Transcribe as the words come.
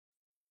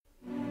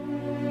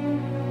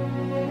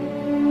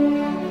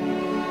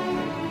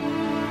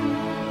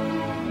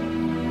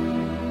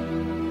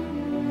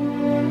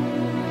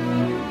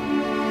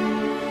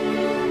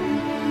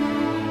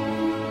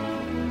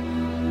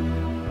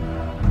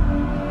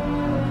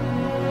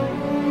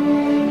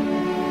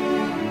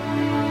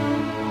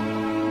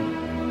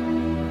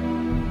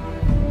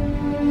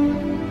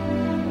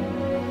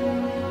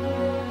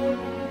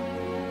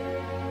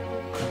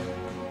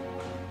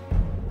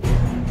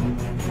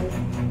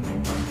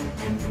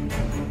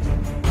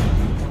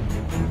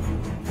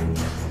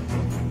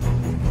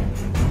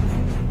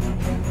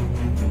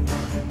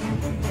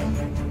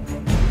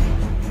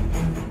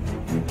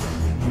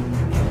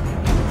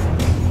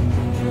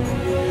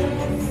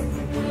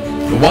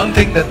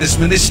one thing that this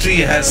ministry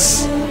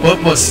has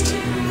purposed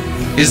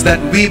is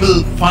that we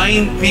will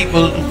find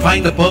people to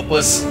find the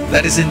purpose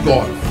that is in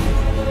God.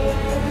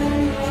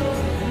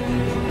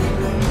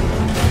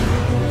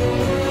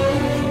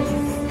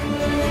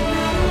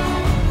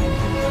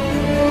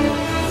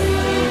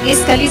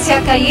 इस कलीसिया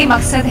का ये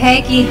मकसद है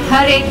कि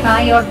हर एक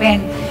भाई और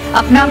बहन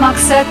अपना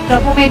मकसद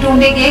प्रभु में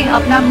ढूंढेंगे,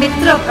 अपना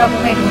मित्र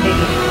प्रभु में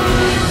ढूंढेंगे।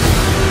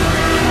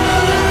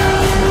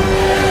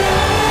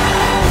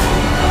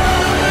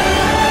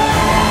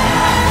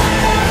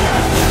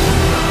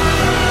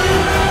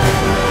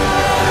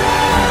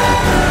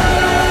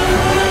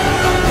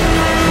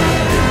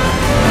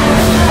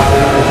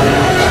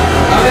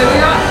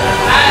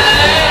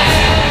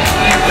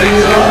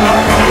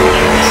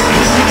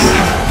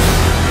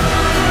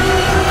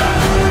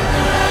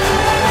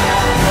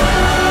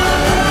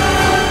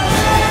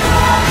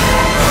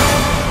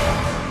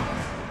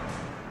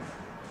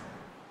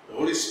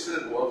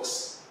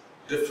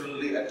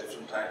 Differently at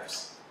different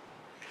times,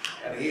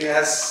 and He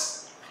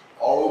has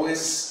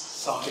always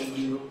something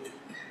new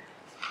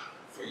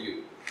for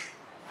you.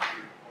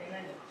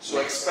 So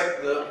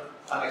expect the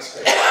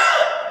unexpected.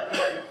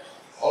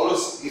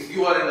 Always, if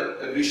you are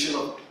in a vision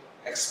of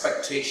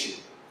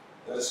expectation,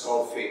 that is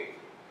called faith,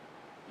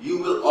 you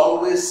will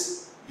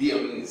always be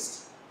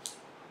amazed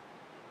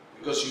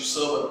because you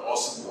serve an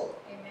awesome God.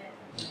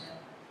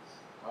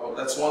 Now,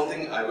 that's one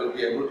thing I will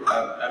be able to.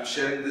 I'm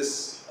sharing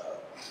this.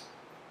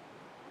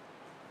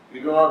 We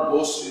do not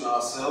boast in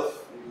ourselves,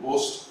 we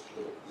boast,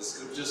 the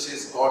scripture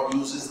says God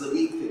uses the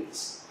weak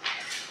things.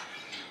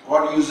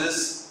 God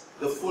uses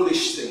the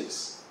foolish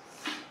things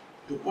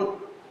to put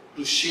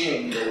to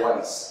shame the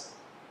wise.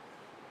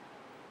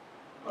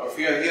 Now if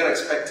you are here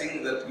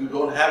expecting that you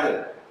don't have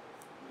it,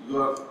 you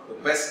are the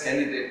best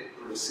candidate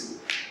to receive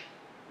it.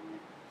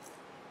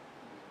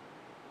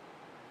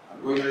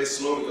 I'm going very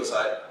slow because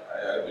I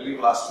believe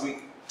last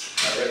week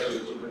I read a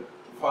little bit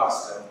too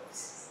fast.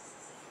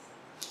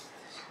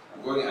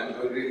 I'm going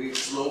really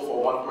slow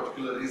for one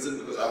particular reason,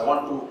 because I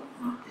want to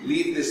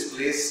leave this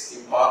place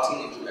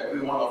imparting into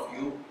every one of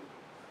you.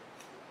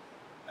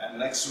 And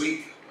next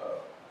week,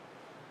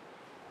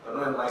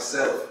 I and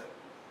myself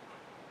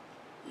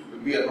will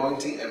be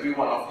anointing every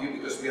one of you,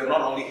 because we are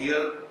not only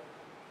here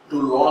to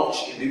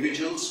launch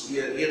individuals, we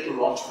are here to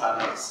launch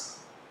families.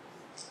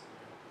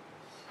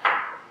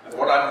 And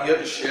what I'm here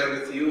to share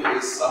with you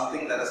is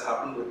something that has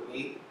happened with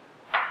me.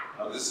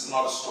 Now this is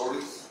not a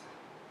story.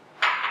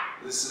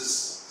 This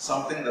is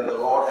something that the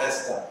Lord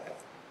has done.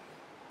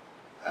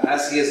 And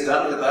as He has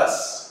done with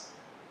us,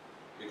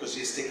 because He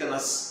has taken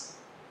us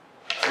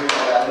through the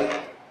valley,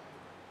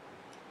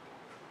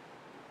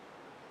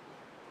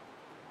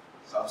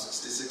 Psalm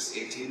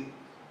 66:18.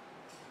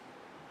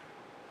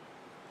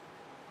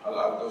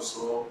 I'll go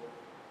slow.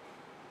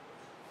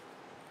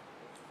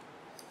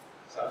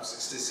 Psalm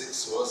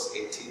 66 verse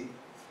 18.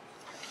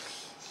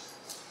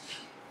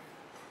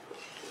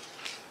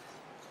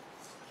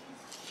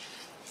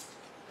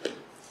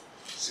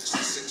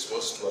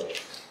 Verse 12.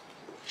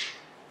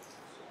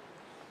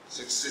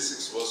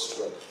 66 verse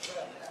 12.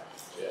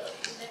 Yeah.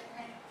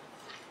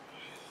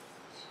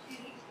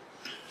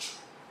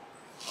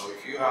 Now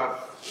if you have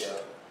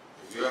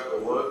the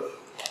word,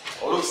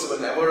 always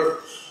whenever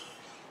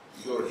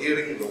you're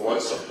hearing the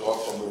voice of God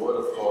from the word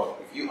of God,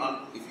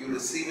 if you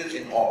receive it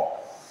in awe,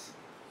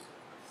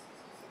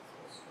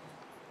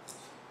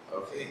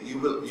 okay, you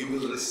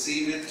will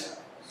receive it.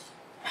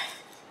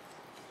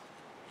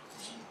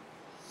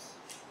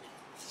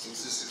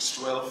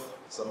 66:12,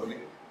 somebody.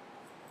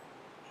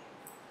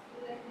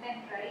 Let men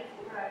drive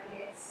over our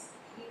heads.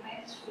 We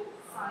went through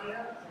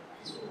fire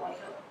and through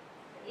water,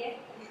 yet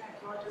He had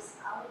brought us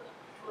out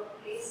to a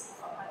place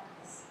of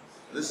abundance.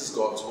 This is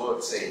God's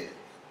word saying,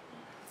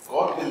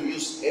 God will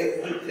use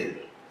everything.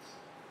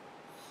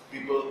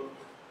 People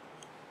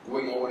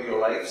going over your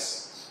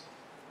lives,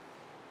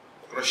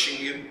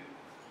 crushing you,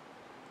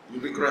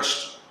 you'll be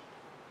crushed.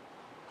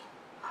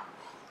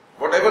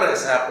 Whatever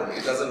has happened,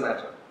 it doesn't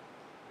matter.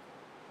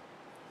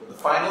 But the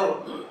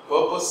final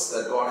purpose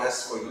that God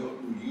has for you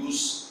to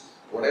use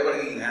whatever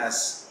He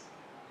has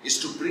is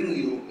to bring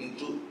you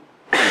into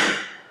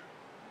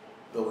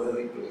the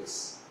wealthy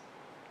place.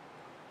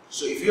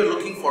 So if you are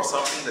looking for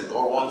something that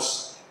God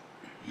wants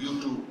you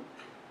to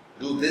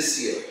do this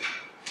year,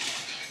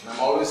 and I'm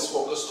always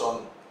focused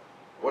on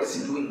what is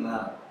He doing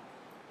now.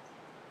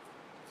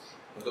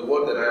 But the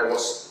word that I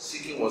was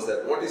seeking was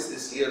that what is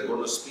this year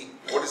going to speak?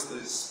 What is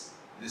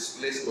this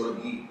place going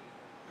to be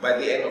by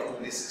the end of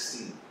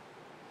 2016?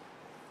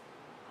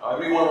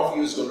 Every one of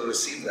you is going to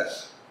receive that.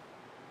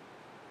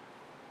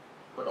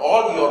 But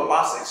all your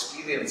past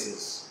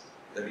experiences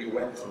that you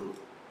went through,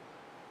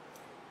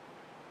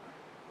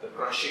 the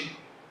crushing,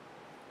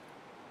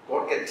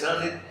 God can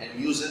turn it and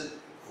use it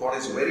for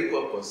His very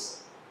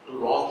purpose to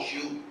launch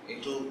you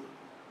into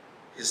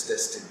His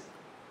destiny.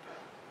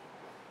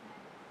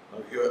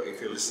 Now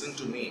if you're listening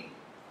to me,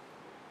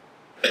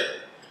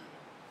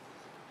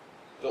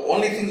 the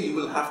only thing you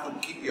will have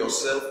to keep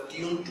yourself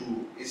tuned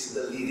to is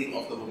the leading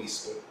of the Holy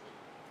Spirit.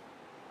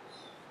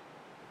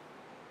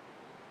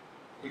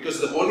 Because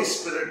the Holy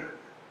Spirit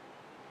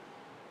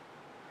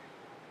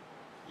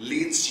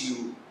leads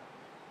you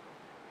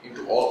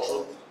into all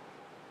truth.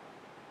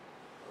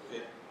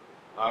 Okay?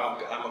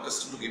 I'm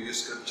accustomed to give you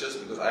scriptures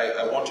because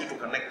I want you to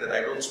connect that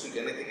I don't speak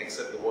anything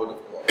except the word of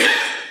God.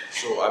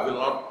 So I will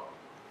not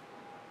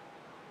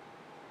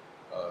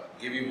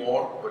give you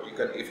more, but you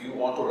can, if you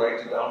want to write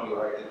it down, you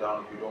write it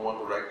down. If you don't want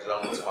to write it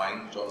down, it's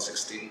fine. John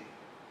 16:13.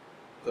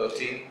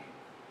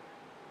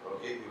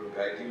 Okay, he will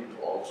guide you into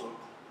all truth.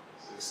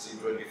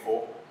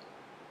 16:24.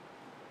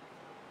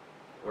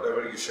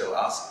 Whatever you shall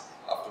ask,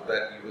 after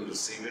that you will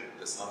receive it.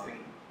 There's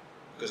nothing.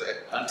 Because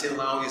until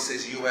now he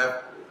says you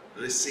have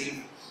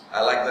received.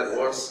 I like that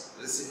verse.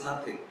 Receive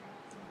nothing.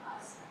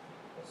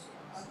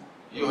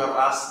 You have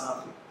asked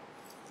nothing.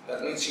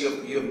 That means you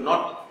have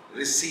not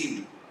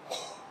received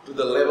to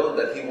the level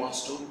that he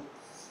wants to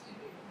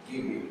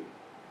give you.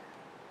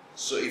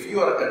 So if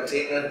you are a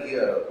container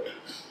here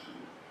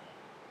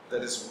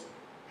that is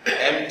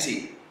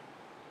empty,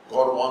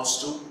 God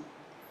wants to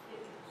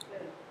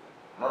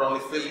not only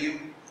fill you,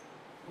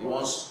 he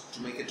wants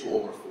to make it to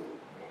overflow.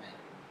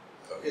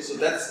 Okay, so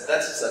that's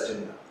his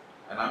agenda.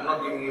 And I'm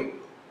not giving you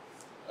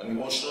an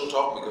emotional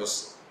talk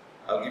because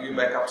I'll give you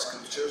backup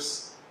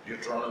scriptures.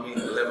 Deuteronomy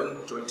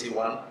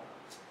 11:21.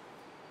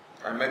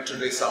 I met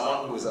today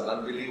someone who is an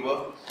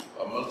unbeliever,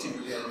 a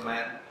multi-millionaire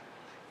man.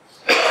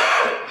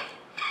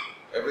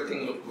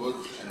 Everything looked good,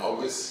 and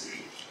always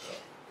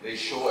they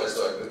show as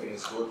though everything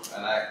is good,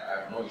 and I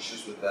have no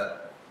issues with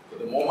that. But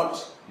the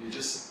moment you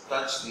just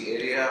touch the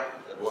area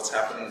that what's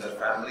happening in their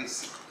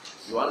families,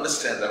 you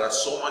understand there are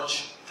so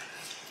much.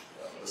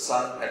 The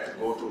son had to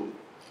go to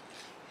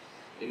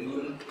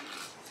England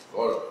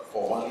for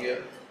 1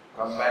 year,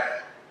 come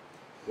back,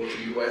 go to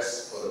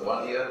US for the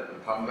 1 year,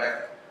 and come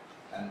back,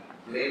 and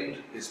blamed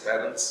his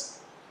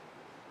parents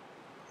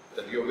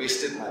that you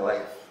wasted my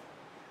life.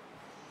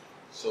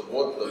 So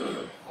both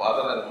the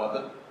father and the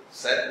mother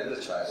sat with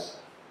the child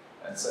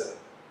and said,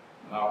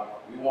 now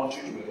we want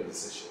you to make a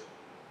decision.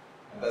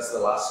 And that's the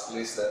last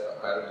place that a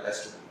parent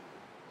has to be.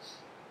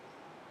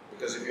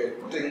 Because if you're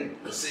putting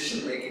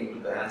decision making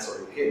into the hands of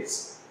your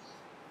kids,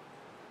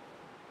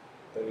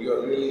 then you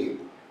are really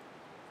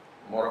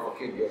more of a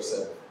kid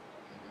yourself.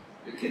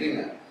 You're kidding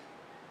me.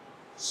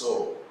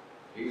 So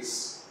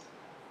he's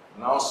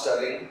now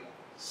studying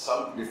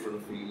some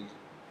different field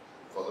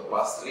for the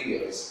past 3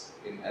 years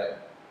in heaven.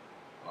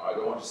 Now, I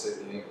don't want to say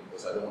the name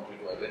because I don't want you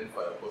to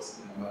identify a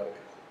person in America.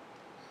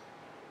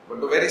 But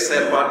the very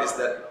sad part is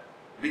that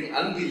being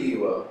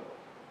unbeliever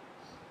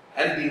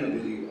and being a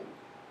believer,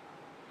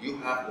 you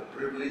have the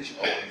privilege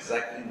of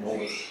exactly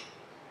knowing,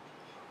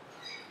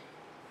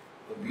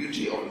 the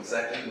beauty of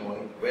exactly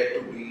knowing where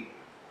to be,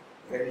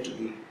 when to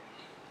be,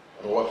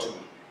 or what to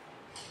be.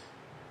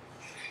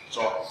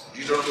 So,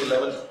 Deuteronomy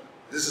 11,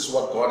 this is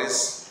what God is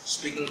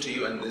speaking to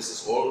you, and this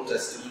is Old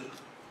Testament.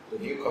 The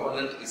New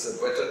Covenant is a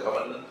better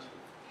covenant.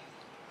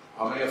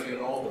 How many of you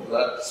know the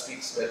blood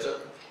speaks better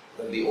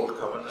than the Old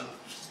Covenant?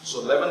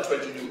 So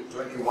 11:21,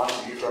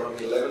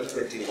 Deuteronomy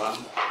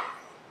 11:21,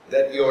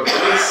 that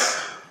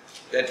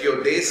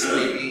your days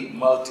may be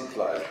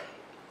multiplied,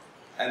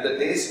 and the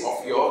days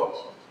of your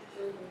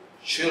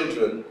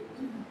children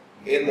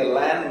in the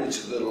land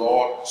which the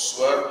Lord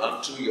swore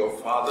unto your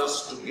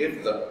fathers to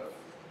give them.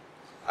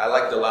 I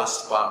like the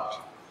last part.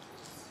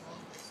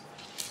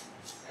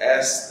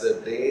 As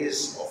the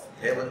days of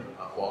heaven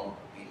upon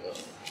the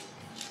earth.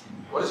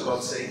 What is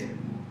God saying?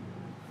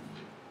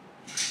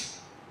 If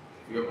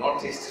you have not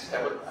tasted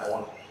heaven, I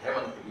want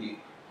heaven to be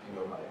in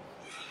your life.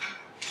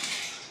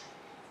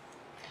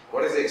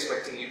 What is He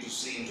expecting you to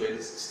see in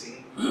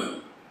 2016?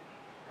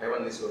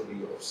 Heaven is going to be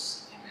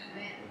yours.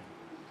 Amen.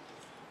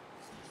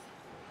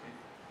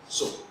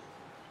 So,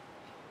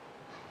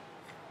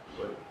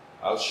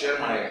 I'll share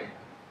my.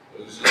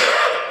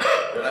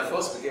 When I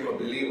first became a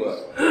believer,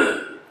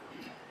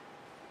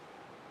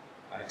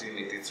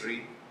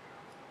 1983,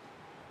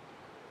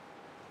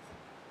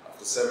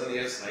 after 7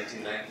 years,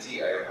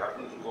 1990, I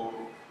happened to go,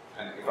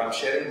 and if I'm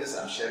sharing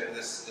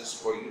this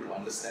just for you to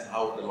understand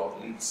how the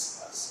Lord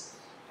leads us.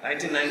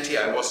 1990,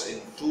 I was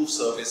in 2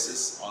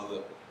 services on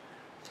the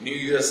New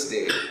Year's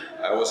Day.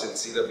 I was in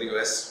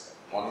CWS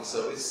morning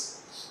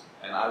service,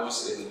 and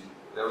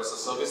there was a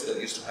service that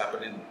used to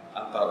happen in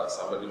Antara.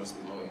 Somebody must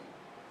be knowing.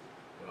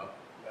 You know?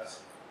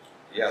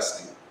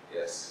 Yes.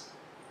 Yes.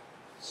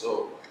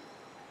 So,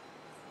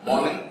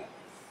 morning,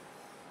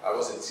 I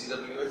was in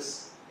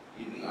CWS.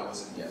 Evening, I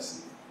was in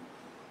Yasti.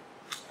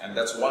 And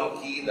that's one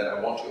key that I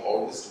want you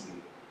always to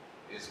do.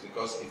 Is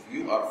because if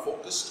you are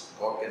focused,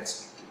 God can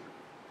speak to you.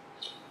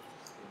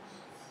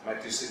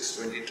 Matthew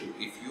 6:22.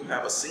 If you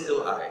have a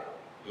single eye,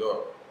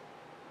 your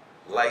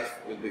life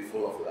will be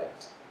full of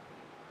light.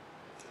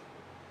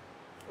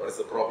 What is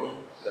the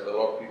problem that a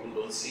lot of people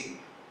don't see?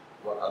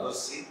 What others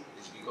see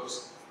is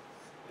because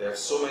they have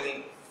so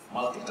many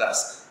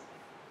multitask,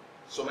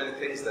 so many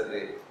things that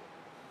they.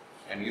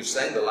 And you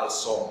sang the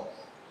last song,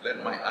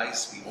 "Let my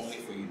eyes be only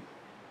for you."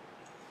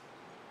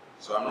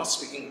 So I'm not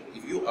speaking.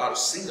 If you are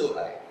single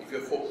eye, if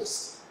you're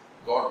focused,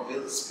 God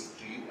will speak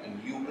to you,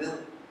 and you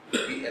will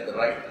be the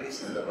right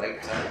place at the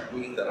right time,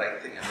 doing the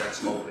right thing, and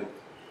that's all great.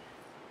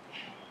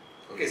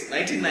 Okay, it's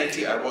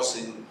 1990, I was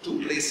in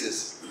two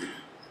places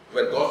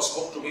where God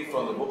spoke to me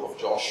from the book of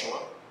Joshua.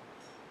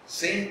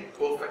 Same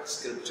perfect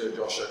scripture,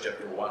 Joshua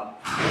chapter 1,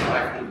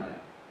 5 to 9.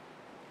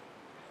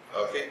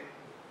 Okay?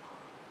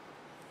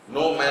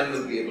 No man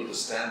will be able to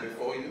stand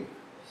before you.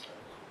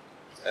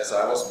 As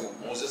I was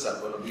with Moses, I'm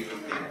going to be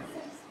with him.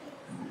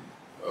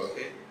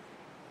 Okay?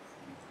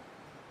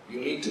 You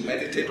need to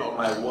meditate on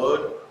my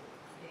word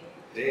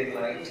day and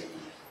night.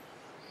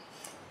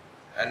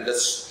 And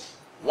that's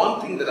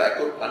one thing that I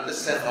could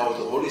understand how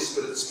the Holy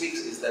Spirit speaks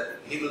is that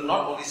He will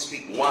not only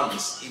speak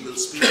once, He will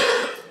speak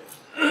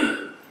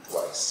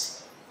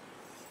twice.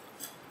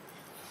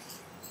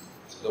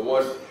 The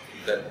word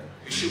that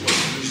Bishop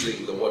was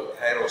using, the word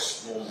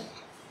kairos moment.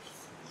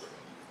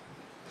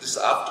 This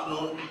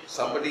afternoon,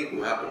 somebody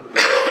who happened to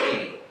be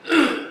with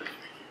me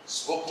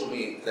spoke to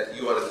me that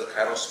you are in the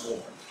kairos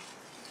moment.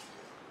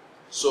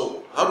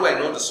 So, how do I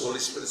know the Holy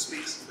Spirit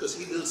speaks? Because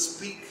He will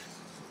speak.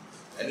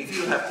 And if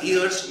you have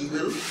ears, you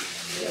will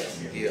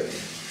hear.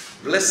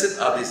 Blessed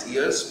are these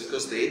ears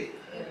because they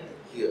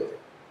hear.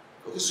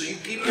 Okay, so you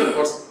keep your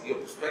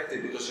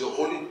perspective because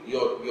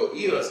your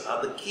ears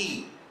are the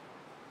key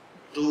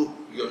to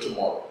your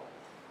tomorrow.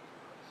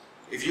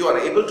 If you are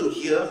able to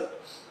hear,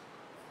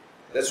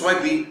 that's why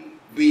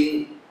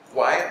being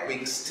quiet,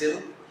 being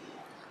still.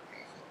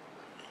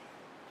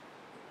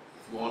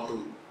 If you want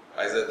to,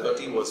 Isaiah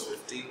 30 verse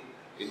 15,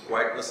 in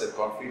quietness and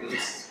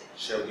confidence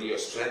shall be your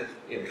strength,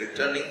 in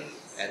returning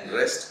and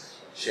rest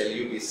shall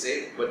you be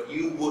saved, but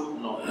you would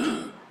not.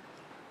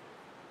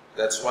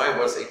 That's why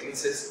verse 18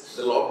 says,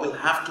 the Lord will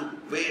have to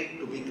wait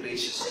to be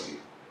gracious to you.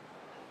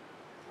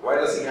 Why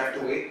does He have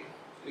to wait?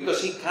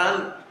 Because He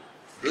can't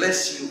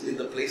bless you in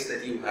the place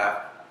that you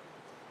have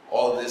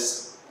all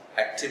these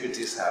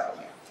activities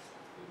happening.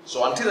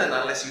 So until and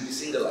unless you be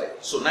single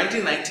life. So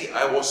 1990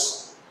 I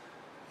was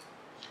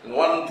in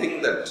one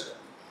thing that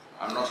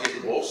I'm not here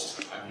to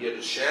boast, I'm here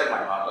to share my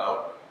heart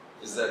out,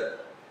 is that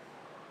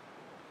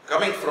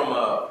coming from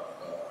a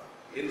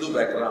Hindu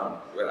background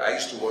where I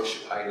used to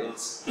worship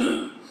idols,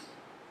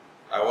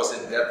 I was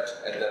in debt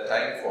at that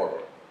time for,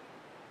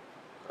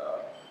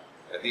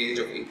 at the age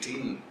of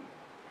 18,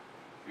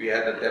 we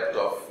had a debt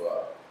of,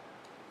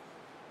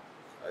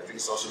 I think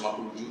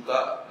Soshimapu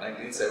Juta,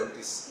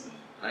 1970s,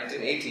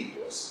 1980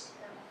 it was.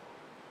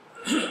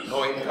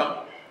 No income.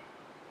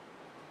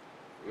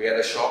 We had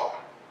a shop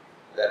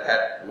that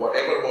had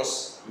whatever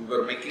was we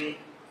were making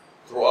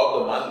throughout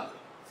the month.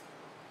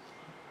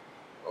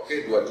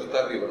 Okay, to a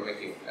juta we were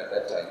making at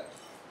that time.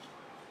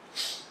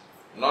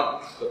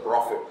 Not the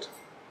profit.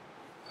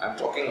 I'm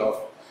talking of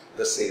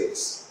the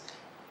sales.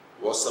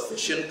 Was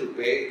sufficient to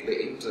pay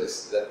the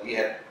interest that we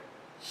had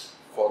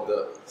for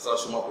the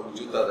Soshimapu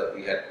Juta that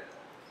we had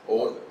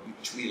owed,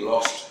 which we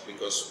lost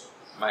because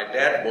my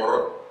dad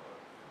borrowed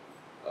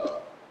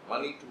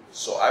money to.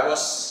 So I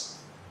was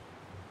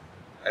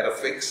at a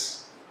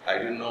fix. I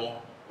didn't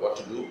know what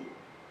to do.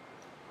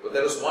 But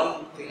there was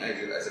one thing I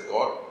did. I said,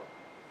 God,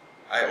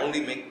 I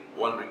only make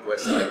one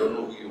request. I don't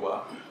know who you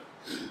are.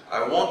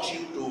 I want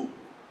you to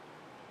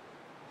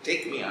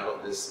take me out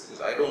of this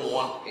because I don't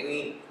want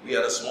we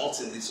are a small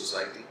Sindhi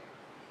society.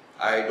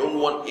 I don't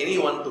want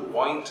anyone to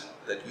point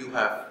that you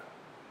have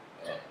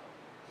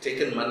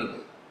taken money.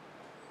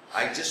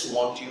 I just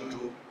want you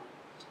to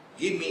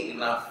give me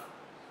enough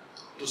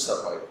to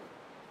survive.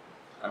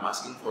 I'm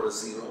asking for a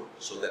zero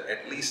so that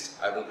at least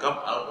I will come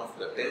out of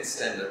the 10th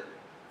standard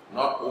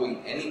not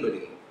owing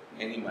anybody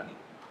any money.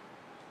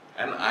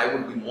 And I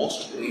will be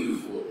most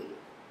grateful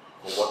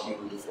for what you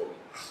will do for me.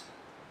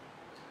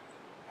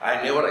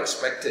 I never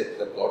expected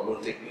that God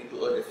will take me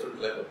to a different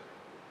level.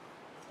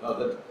 Now,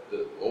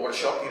 over a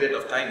short period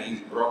of time, He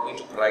brought me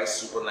to Christ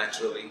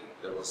supernaturally.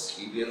 There was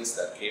Indians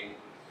that came,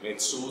 made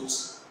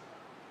suits.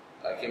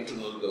 I came to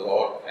know the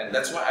Lord, and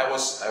that's why I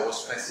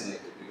was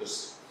fascinated,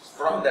 because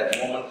from that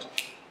moment,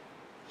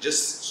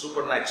 just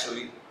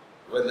supernaturally,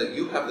 whether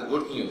you have the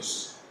good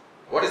news.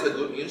 What is the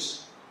good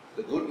news?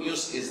 The good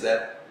news is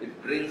that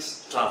it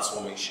brings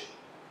transformation.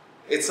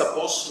 It's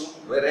supposed to,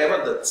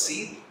 wherever the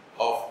seed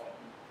of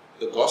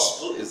the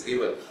gospel is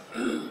given,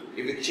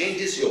 if it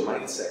changes your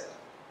mindset,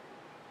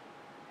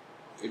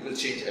 it will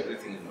change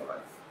everything in your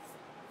life.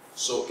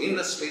 So in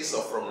the space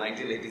of from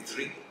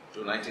 1983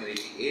 to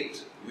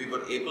 1988, we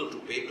were able to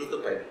pay to the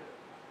penny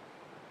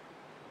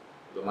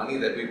the money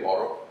that we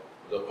borrowed.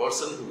 The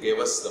person who gave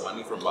us the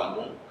money from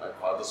Bandung, my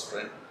father's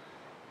friend,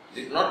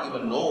 did not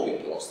even know we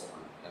had lost the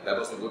money. And that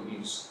was the good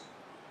news.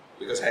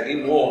 Because had he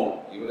known,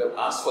 he would have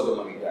asked for the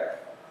money back.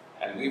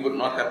 And we would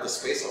not have the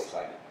space of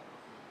time.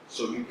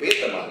 So we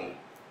paid the money.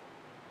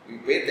 We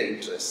paid the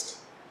interest.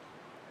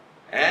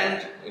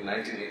 And in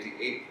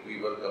 1988,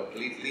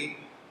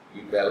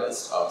 we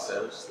balanced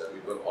ourselves that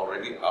we were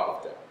already out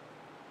of debt.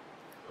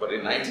 But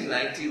in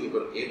 1990, we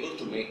were able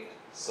to make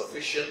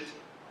sufficient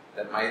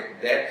that my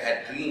dad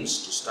had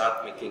dreams to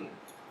start making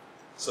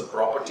some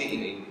property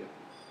in India.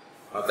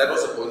 Now that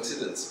was a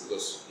coincidence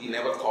because he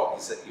never thought,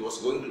 he said he was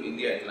going to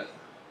India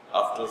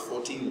after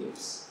 14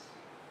 years.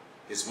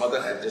 His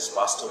mother had just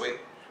passed away.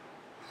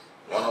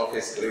 One of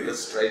his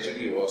greatest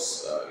tragedy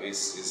was,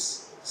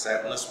 his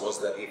sadness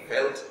was that he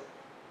felt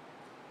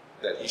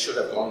that he should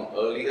have gone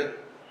earlier,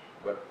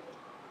 but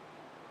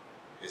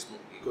he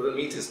couldn't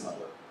meet his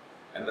mother.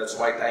 And that's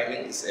why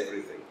timing is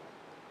everything.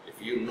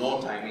 If you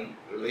know timing,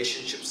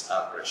 relationships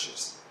are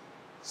precious.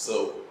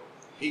 So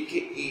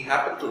he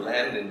happened to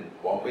land in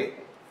Bombay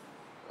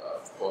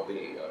for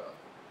the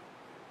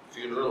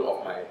funeral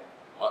of my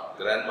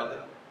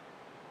grandmother,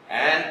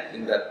 and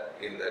in that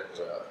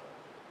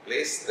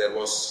place there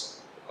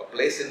was a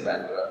place in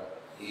Bandra.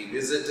 He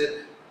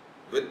visited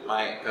with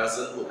my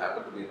cousin who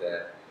happened to be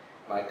there.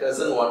 My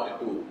cousin wanted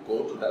to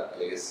go to that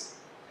place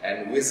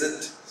and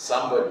visit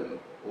somebody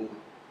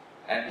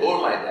and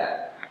told my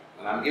dad,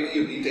 and I'm giving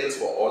you details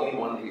for only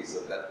one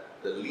reason, that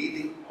the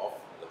leading of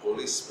the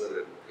Holy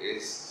Spirit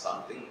is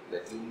something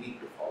that you need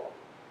to follow.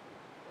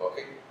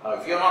 Okay? Now,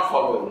 if you're not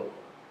following,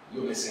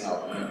 you're missing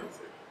out on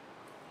everything.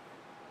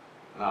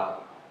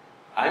 Now,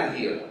 I'm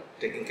here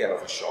taking care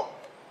of a shop.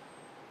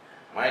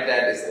 My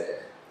dad is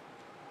there,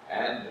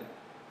 and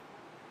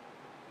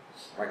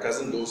my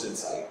cousin goes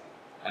inside,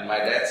 and my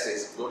dad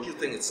says, "Don't you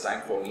think it's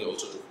time for me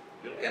also to,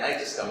 can I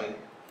just come in?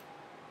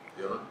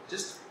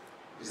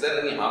 Is there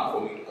any harm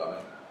for me to come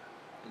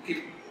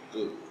in?"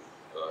 To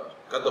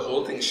cut the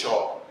whole thing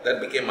short, that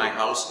became my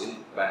house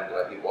in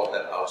Bandra. He bought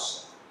that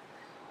house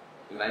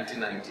in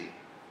 1990,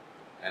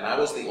 and I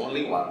was the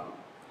only one.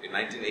 In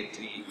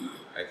 1980,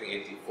 I think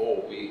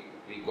 84, we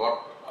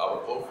got, our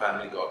whole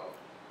family got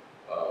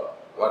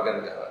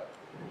Warganegara.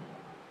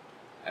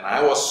 And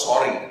I was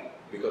sorry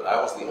because I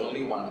was the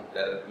only one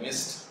that had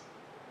missed.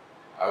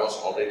 I was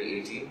already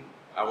 18.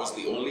 I was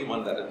the only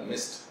one that had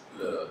missed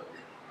the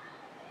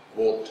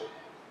vote,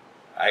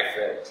 I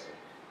felt.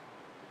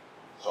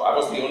 So I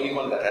was the only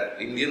one that had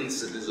Indian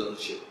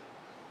citizenship.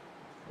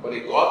 But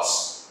if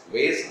God's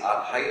ways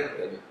are higher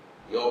than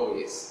your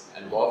ways,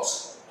 and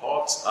God's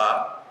thoughts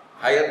are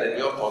higher than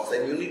your thoughts,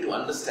 then you need to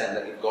understand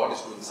that if God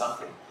is doing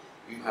something,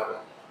 you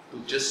have to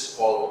just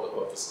follow the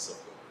purposes of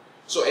God.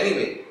 So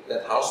anyway,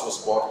 that house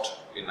was bought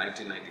in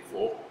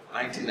 1994.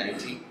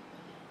 1990,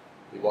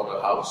 he bought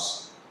a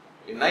house.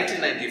 In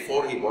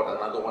 1994, he bought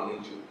another one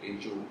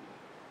in June.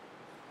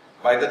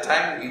 By the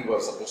time we were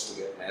supposed to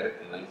get married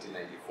in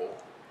 1994,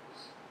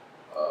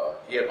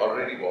 he had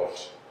already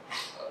bought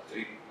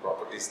 3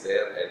 properties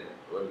there, and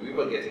when we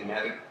were getting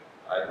married,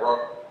 I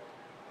brought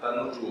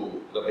Tanu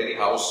to the very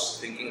house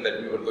thinking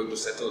that we were going to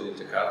settle in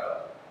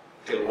Jakarta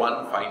till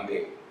one fine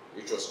day,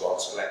 which was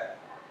God's plan.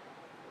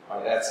 My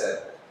dad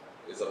said,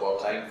 "It's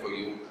about time for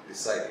you to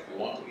decide if you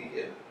want to be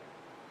here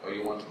or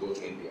you want to go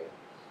to India.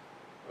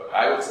 But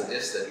I would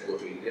suggest that you go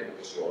to India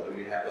because you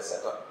already have a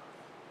setup.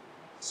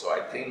 So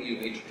I think you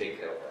need to take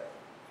care of that."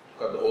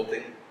 Got the whole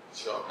thing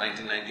short.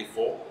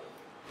 1994,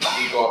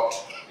 we got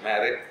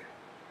married.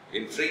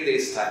 In 3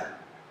 days' time,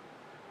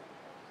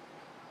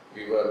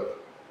 we were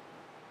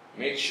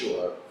made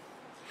sure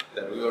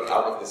that we were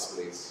out of this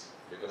place,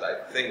 because I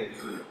think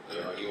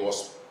he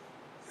was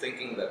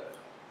thinking that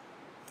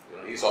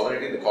he's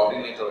already the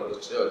coordinator of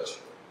the church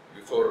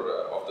before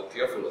of the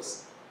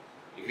Theophilus.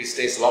 If he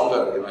stays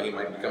longer, he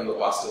might become the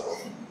pastor.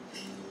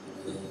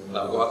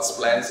 Now God's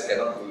plans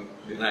cannot be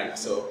denied.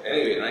 So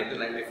anyway,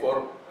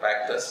 1994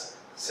 packed us,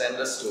 sent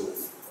us to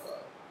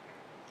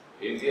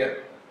India.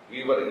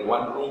 We were in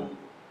one room.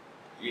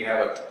 We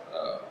have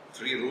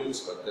 3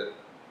 rooms, but then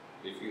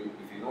if you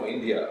know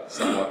India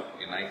somewhat,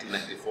 in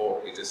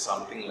 1994, it is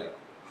something like,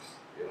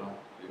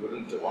 you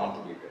wouldn't want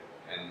to be there.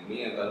 And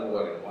me and Tanu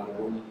were in one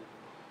room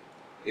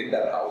in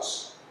that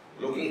house,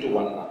 looking to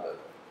one another.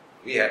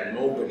 We had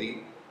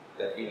nobody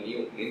that we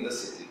knew in the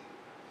city.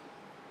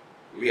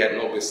 We had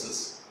no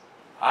business.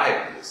 I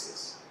had no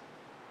business.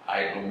 I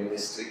had no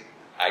ministry.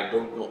 I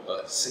don't know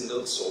a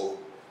single soul.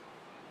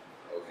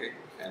 Okay?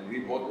 And we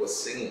both were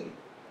singing.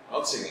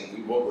 Not singing,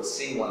 we both were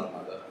seeing one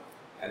another.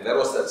 And there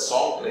was that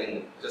song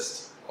playing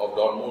just of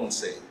Don Moon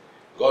saying,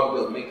 "God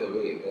will make a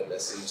way where there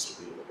seems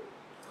to be no way."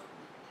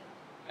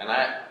 And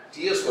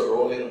tears were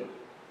rolling.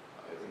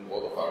 I think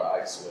both of our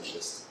eyes were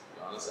just, to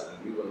be honest,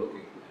 and we were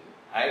looking.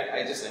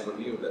 I just never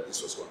knew that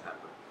this was going to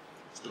happen.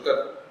 It took up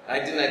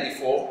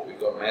 1994, we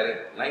got married.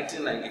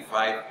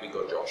 1995, we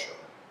got Joshua.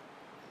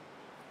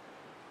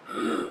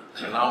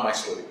 And now my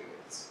story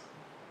begins.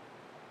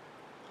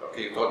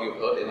 Okay, you thought you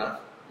heard enough?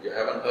 You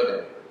haven't heard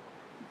anything.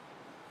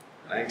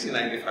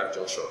 1995,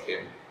 Joshua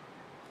came.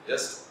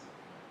 Just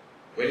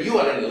when you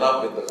are in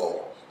love with the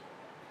Lord,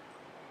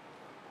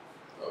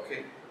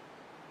 okay,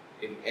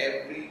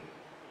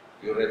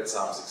 you read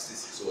Psalm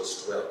 66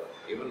 verse 12,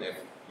 even if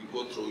you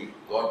go through it,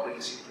 God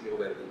brings you to your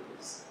very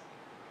place.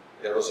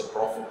 There was a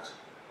prophet.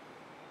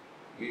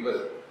 We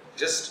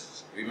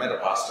met a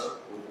pastor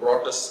who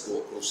brought us to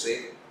a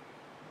crusade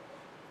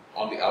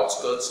on the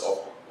outskirts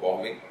of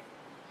Bombay,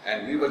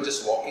 and we were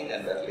just walking,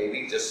 and that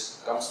lady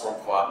just comes from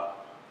far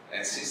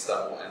and sees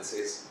Tanu and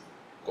says,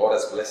 "God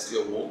has blessed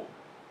your womb,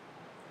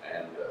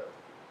 and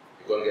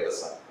you're going to get a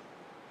son."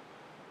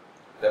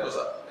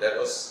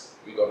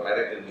 We got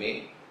married in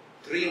May.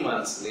 3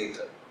 months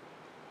later,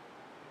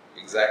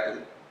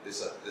 exactly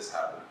this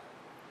happened.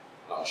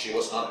 Now she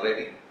was not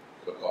ready,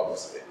 but God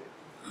was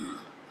ready.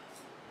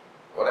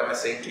 What am I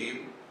saying to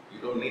you? You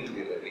don't need to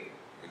be ready,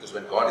 because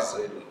when God is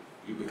ready,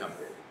 you become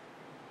ready.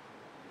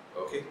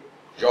 Okay?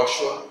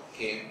 Joshua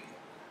came,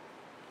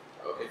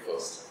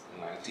 first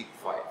in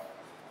 95.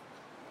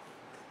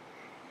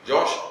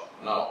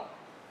 Now,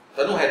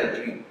 Tanu had a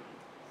dream.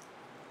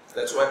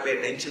 That's why pay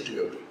attention to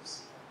your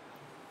dreams.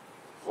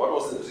 What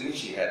was the dream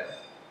she had?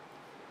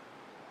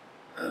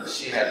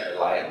 She had a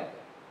lion.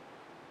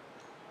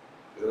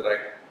 Is that right?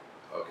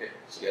 Okay.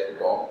 She had a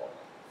dog.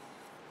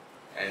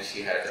 And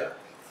she had a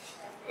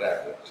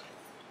rabbit.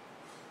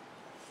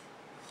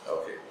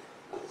 Okay.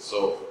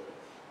 So,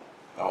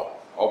 now,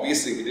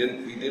 obviously we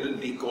didn't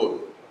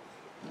decode.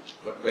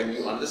 But when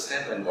you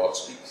understand when God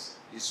speaks,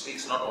 He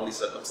speaks not only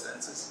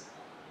circumstances,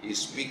 He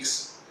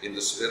speaks in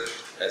the Spirit,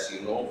 as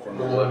you know from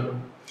the Word.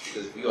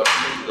 Because if you are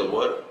tuned to the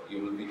Word, you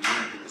will be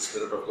tuned to the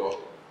Spirit of God.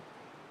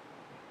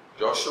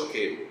 Joshua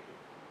came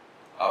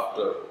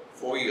after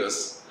 4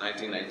 years,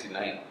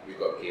 1999, we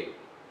got Caleb.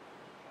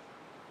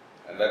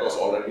 And that was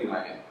already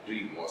my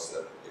dream, was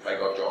that if I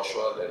got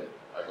Joshua, then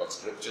I got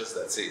scriptures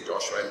that say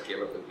Joshua and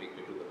Caleb will take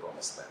me to the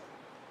promised land.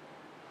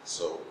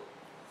 So,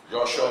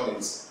 Joshua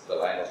means the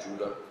Lion of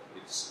Judah.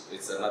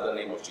 It's another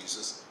name of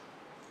Jesus.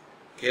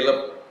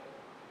 Caleb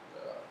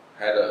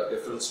had a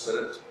different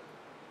spirit.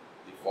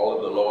 He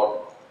followed the Lord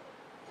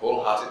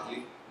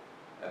wholeheartedly,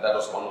 and that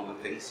was one of the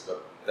things,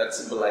 but that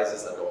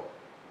symbolizes that all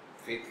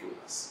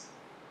faithfulness.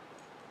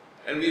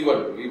 And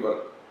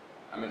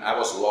I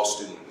was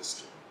lost in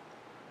ministry.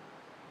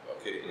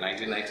 Okay, in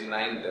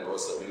 1999 there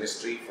was a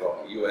ministry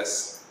from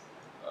US,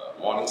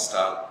 Morning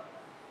Star,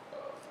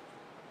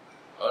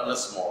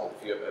 Ernest Moore,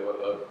 if you have ever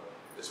heard.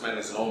 This man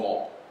is no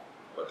more,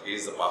 but he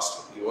is the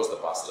pastor. He was the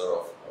pastor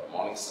of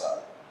Morning Star.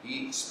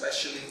 He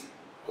especially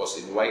was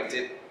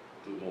invited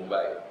to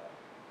Mumbai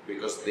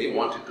because they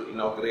wanted to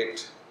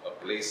inaugurate a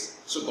place.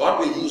 So God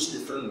will use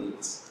different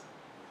means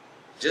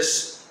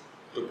just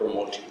to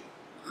promote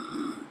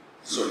you.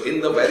 So in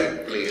the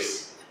very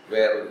place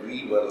where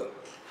we were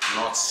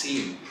not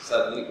seen,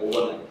 suddenly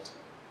overnight,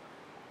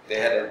 they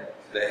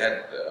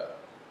had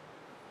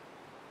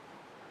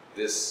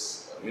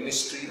this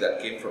ministry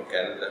that came from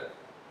Canada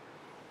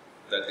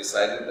that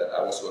decided that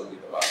I was going to be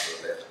the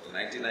pastor there. In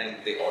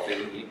 1999, they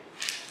ordained me,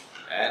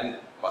 and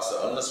Pastor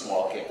Ernest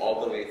Moore came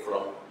all the way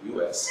from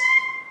US.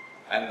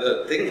 And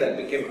the thing that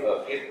became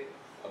a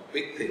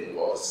big thing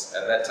was,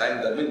 at that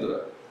time,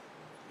 Dharmendra,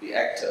 the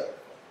actor,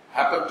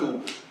 happened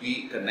to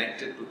be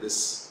connected to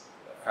this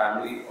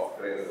family of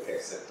prayer and care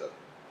center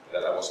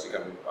that I was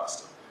becoming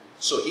pastor.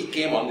 So he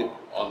came on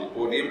the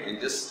podium, and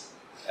just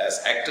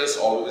as actors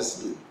always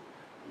do,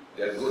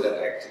 they're good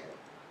at acting.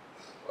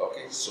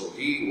 Okay, so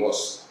he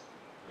was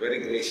very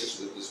gracious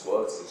with his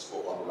words. He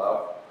spoke on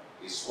love.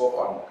 He spoke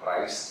on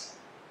Christ.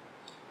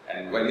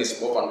 And when he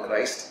spoke on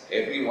Christ,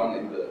 everyone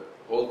in the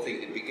whole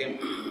thing, it became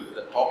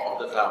the talk of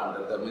the town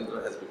that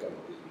Dharmendra has become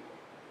a believer.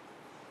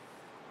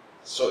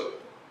 So,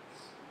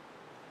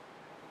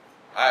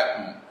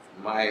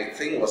 my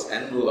thing was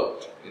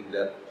enveloped in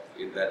that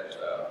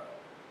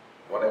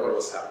whatever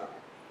was happening.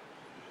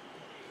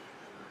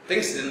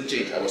 Things didn't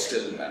change. I was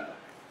still in that.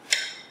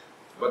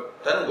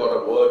 But then got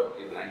a word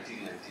in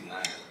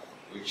 1999,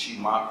 which she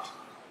marked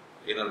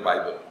in her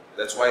Bible.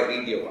 That's why I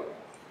read your Bible.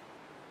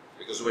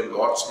 Because when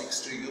God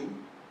speaks to you,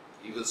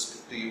 He will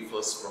speak to you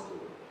first from the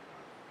Word.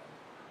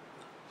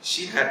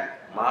 She had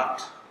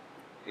marked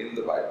in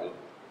the Bible,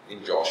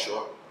 in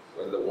Joshua,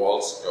 when the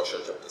walls,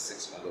 Joshua chapter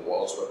 6, when the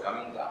walls were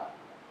coming down,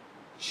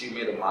 she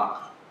made a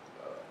mark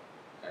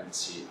and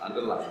she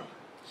underlined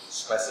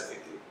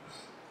specifically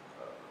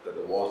that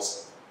the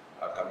walls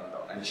are coming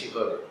down. And she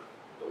heard it,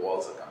 the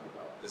walls are coming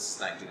down. This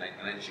is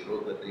 1999, she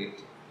wrote the date,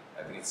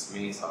 I think it's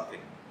May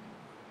something.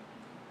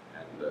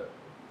 And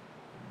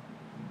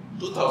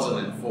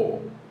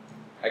 2004,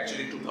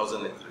 actually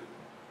 2003,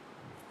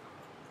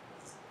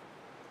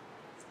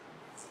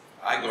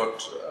 I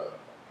got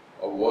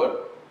a word.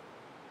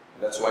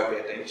 That's why pay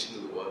attention to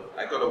the word.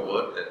 I got a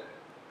word that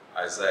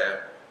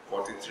Isaiah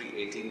 43,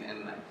 18 and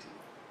 19.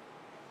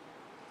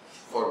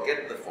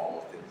 Forget the form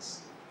of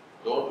things.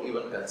 Don't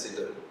even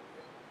consider it.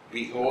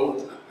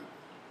 Behold,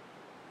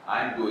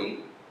 I am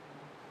doing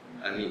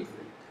a new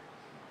thing.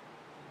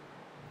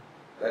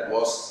 That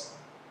was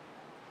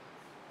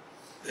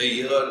the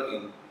year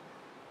in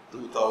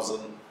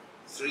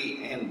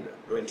 2003 and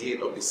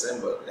 28th of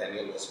December,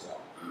 Daniel was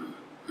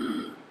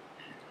born.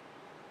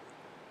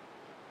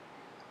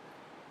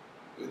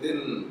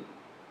 Within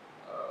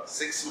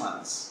 6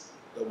 months,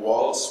 the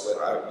walls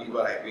where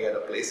we had a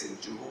place in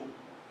Juhu,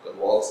 the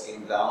walls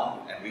came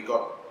down and we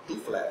got 2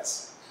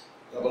 flats,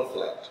 double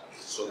flat.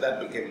 So that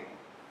became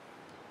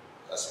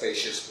a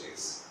spacious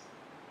place,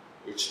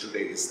 which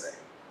today is there.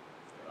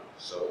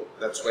 So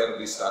that's when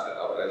we started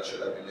our El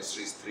Shaddai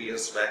Ministries 3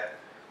 years back,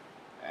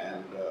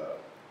 and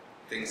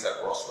things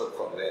have prospered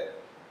from there.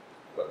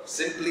 But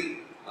simply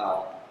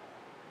now,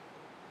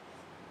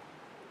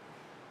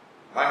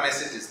 my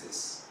message is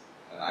this,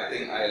 and I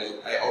think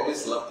I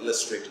always love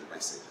illustrated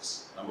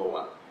messages. Number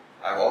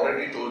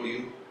already told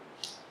you,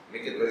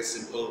 make it very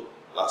simple.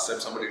 Last time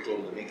somebody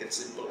told me, make it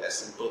simple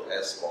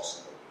as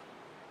possible.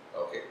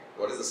 Okay,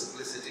 what is the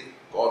simplicity?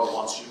 God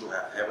wants you to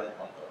have heaven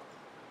on earth.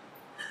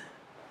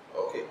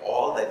 Okay,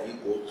 all that you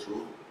go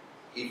through,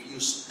 if you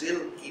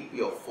still keep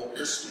your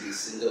focus to be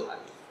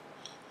single-handed,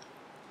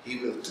 He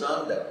will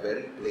turn that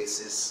very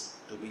places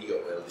to be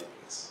your wealthy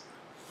place.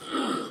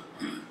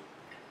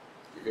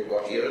 If you've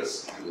got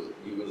ears,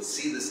 you will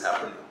see this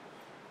happen,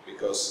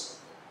 because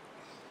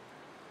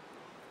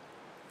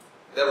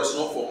there was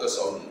no focus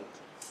on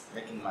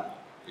making money,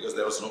 because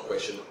there was no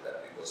question of that.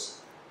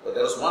 But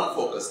there was one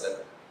focus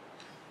that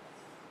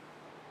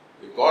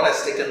if God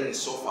has taken me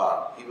so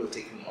far, He will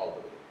take me all the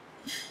way.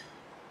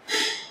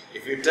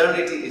 If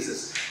eternity is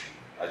His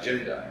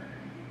agenda,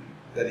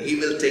 then He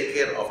will take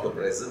care of the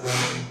present.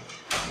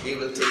 He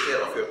will take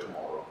care of your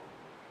tomorrow.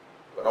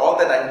 But all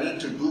that I need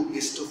to do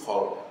is to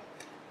follow Him.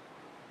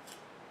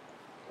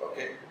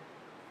 Okay?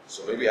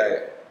 So maybe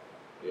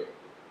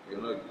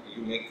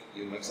you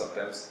make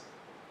sometimes.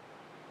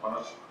 How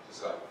much?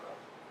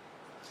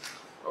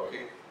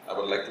 Okay? I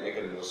would like to make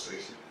an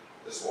illustration.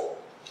 This wall.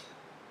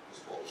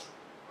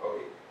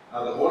 Okay?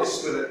 Now the Holy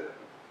Spirit,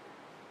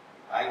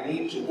 I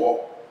need to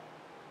walk.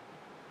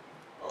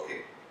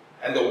 Okay?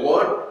 And the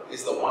Word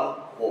is the one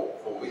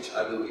for which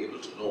I will be able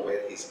to know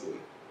where He's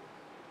going.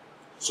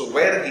 So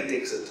where He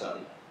takes a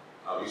turn,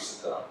 now you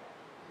sit down.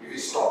 If He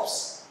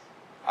stops,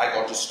 I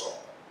got to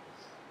stop.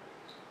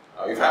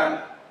 Now if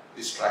I'm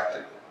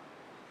distracted,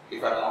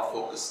 if I'm not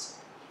focused,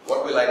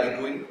 what will I be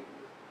doing?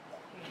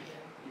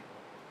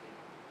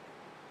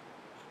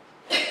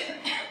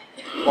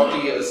 40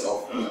 years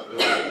of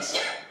wilderness.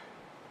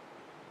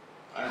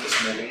 I'm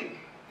just moving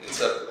in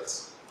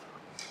circles.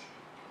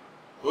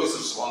 Who is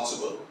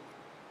responsible?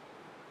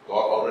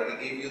 God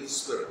already gave you the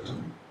Spirit.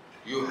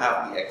 You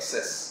have the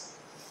access.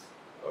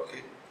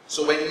 Okay?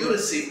 So when you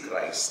receive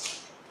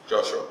Christ,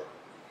 Joshua,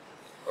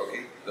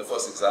 okay, the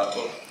first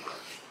example,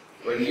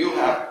 when you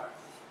have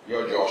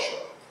your Joshua,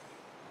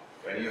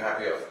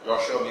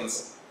 Joshua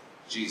means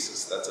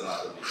Jesus, that's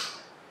another name.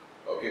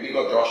 Okay, we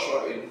got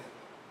Joshua in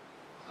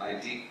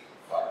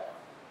 95.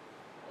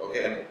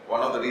 Okay, and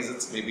one of the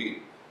reasons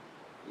maybe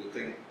you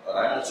think, but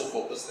I'm also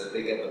focused that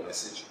they get the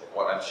message of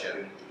what I'm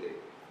sharing today,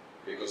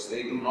 because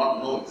they do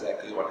not know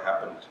exactly what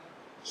happened.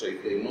 So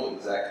if they know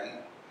exactly,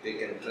 they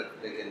can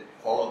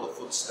follow the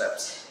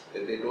footsteps,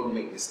 that they don't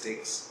make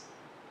mistakes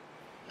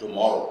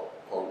tomorrow.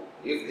 Or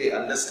if they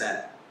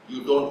understand,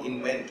 you don't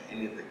invent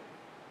anything.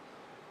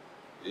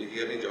 Do you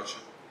hear me,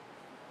 Joshua?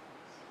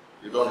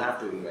 You don't have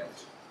to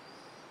invent.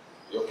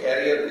 Your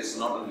career is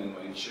not an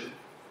invention.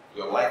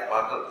 Your life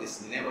partner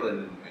is never an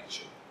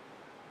invention.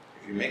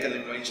 If you make an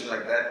invention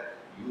like that,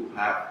 you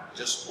have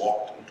just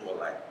walked into a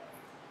lie.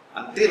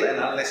 Until and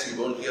unless you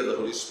don't hear the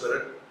Holy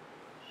Spirit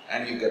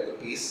and you get the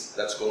peace,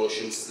 that's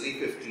Colossians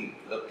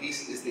 3:15. The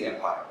peace is the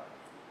empire.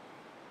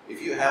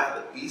 If you have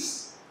the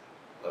peace,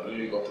 when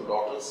you got two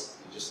daughters,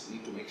 you just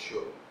need to make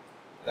sure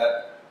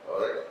that,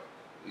 alright,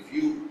 if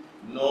you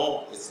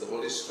know it's the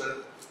Holy Spirit,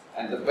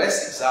 and the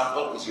best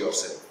example is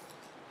yourself.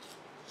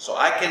 So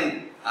I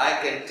can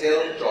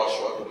tell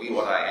Joshua to be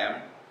what I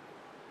am,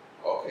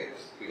 okay,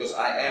 because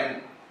I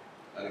am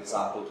an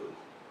example to him.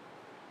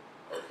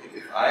 Okay,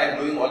 if I am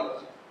doing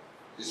what,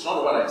 it's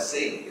not what I'm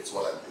saying, it's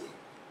what I'm doing.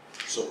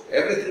 So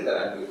everything that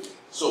I'm doing.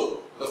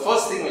 So the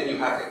first thing when you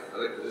have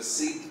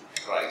received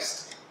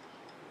Christ,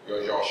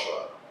 you're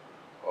Joshua,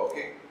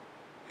 okay,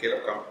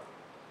 Caleb, come.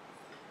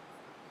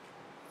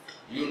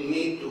 You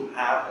need to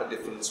have a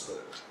different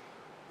spirit.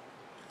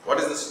 What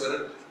is the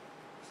spirit?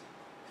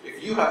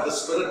 If you have the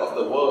spirit of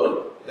the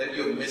world, then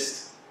you've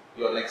missed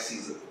your next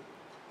season.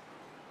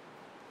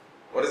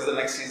 What is the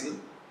next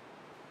season?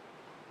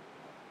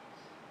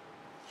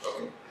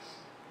 Okay.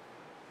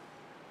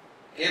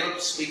 Caleb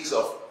speaks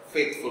of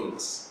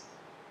faithfulness.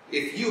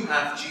 If you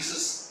have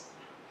Jesus,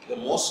 the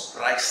most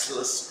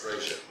priceless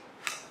treasure,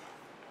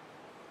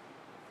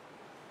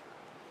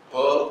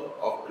 pearl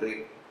of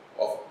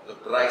the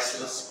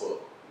priceless pearl.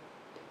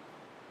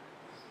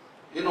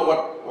 You know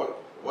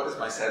what is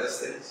my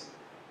saddest thing?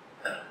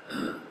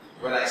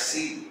 When I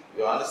see,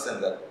 you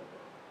understand that.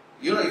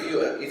 You know,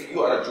 if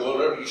you are a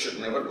jeweler, you should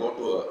never go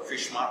to a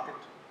fish market.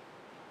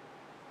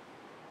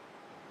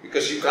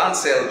 Because you can't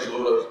sell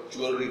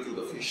jewelry to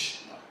the fish.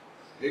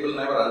 They will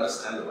never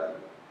understand the value.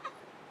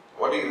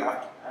 What do you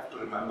have to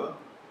remember?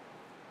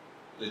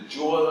 The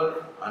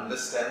jeweler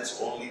understands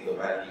only the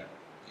value.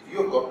 If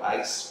you have got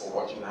eyes for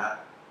what you have,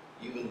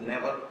 you will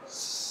never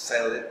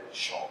sell it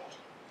short.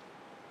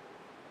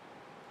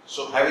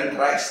 So having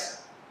Christ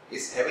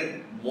is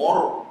having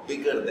more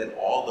bigger than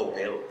all the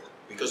wealth.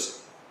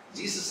 Because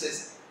Jesus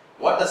says,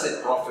 what does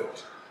it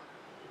profit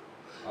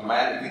a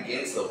man if he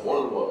gains the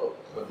whole world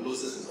but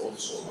loses his own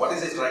soul? What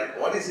is it right?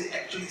 What is it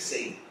actually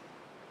saying?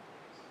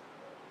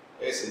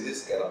 Yes, in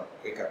this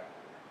wake up.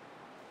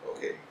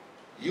 Okay.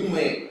 You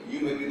may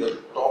be the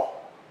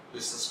top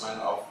businessman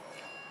of,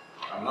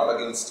 I'm not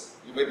against,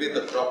 you may be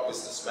the top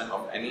businessman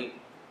of any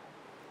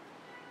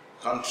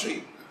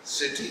country,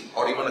 city,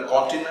 or even a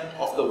continent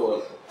of the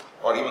world,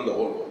 or even the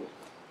whole world.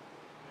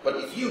 But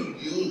if you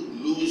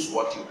lose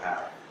what you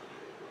have,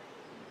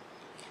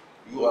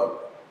 you are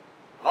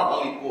not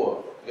only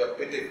poor, you are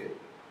pitiful.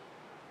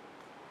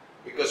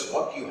 Because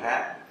what you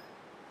had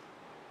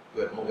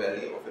no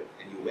value of it,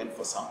 and you went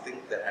for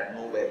something that had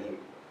no value.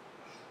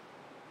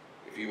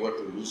 If you were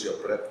to lose your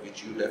breath,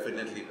 which you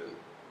definitely will.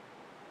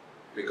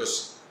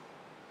 Because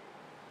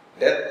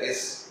death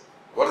is,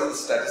 what is the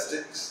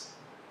statistics?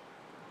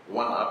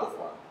 1 out of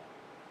 1.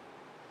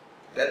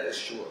 Death is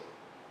sure.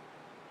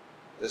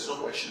 There's no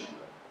question on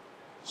that.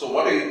 So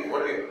what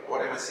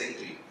am I saying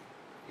to you?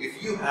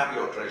 If you have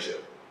your treasure,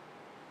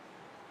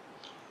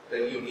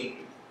 then you need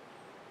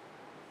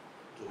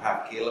to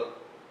have Caleb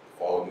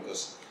follow,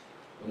 because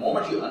the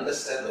moment you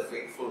understand the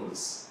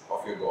faithfulness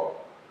of your God,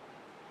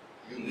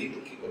 you need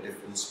to keep a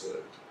different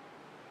spirit.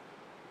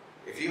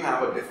 If you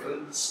have a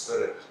different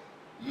spirit,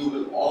 you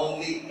will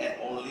only and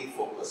only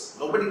focus.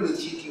 Nobody will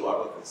cheat you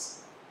out of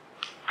this.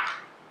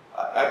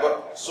 I've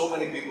got so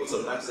many people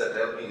sometimes that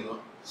tell me,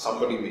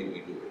 somebody made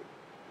me do it.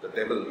 The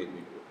devil made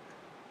me do it.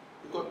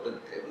 Because the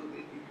devil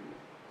made me do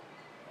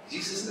it.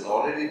 Jesus had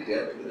already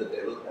dealt with the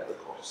devil at the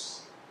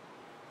cross.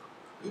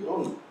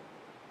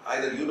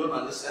 Either you don't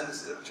understand the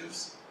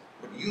scriptures,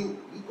 but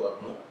you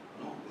got no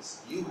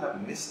this. You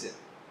have missed it.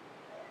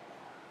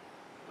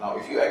 Now,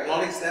 if you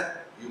acknowledge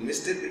that, you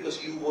missed it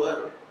because you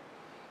were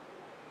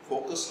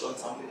focused on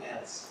something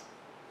else.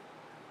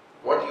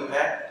 What you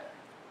had,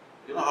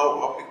 you know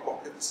how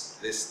pickpockets,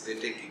 they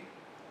take you.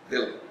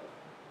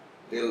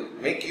 They'll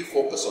make you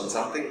focus on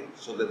something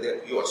so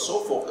that you are so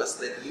focused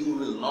that you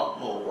will not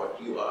know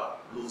what you are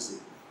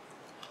losing.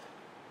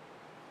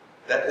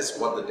 That is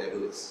what the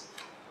devil is.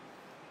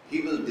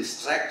 He will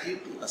distract you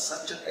to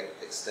such an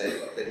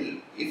extent that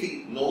if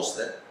he knows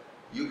that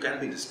you can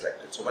be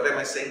distracted. So what am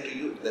I saying to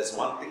you? There's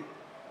one thing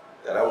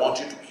that I want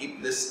you to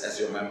keep this as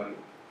your memory.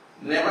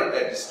 Never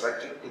get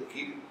distracted to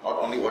keep not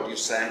only what you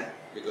sang,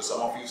 because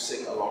some of you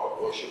sing a lot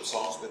of worship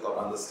songs without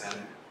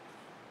understanding.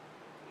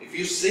 If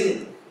you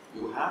sing,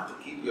 you have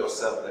to keep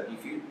yourself that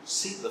if you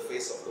seek the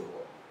face of the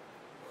Lord,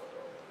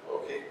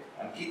 okay,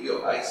 and keep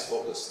your eyes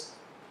focused,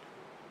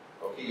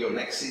 okay, your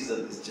next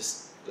season is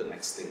just the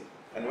next thing.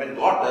 And when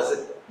God does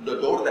it,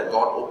 the door that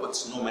God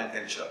opens, no man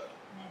can shut.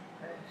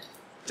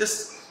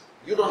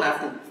 You don't have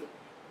to,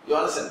 you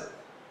understand?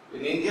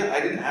 In India, I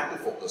didn't have to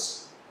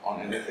focus on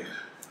anything.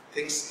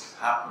 Things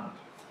happened.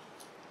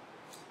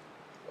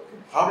 Okay.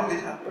 How did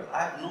it happen?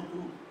 I have no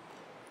clue.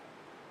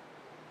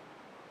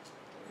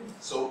 Okay.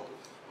 So,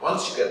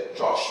 once you get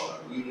Joshua,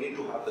 you need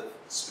to have the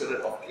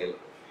spirit of Caleb.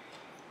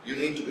 You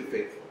need to be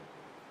faithful.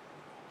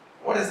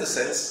 What is the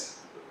sense?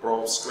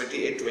 Proverbs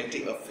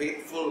 28:20, a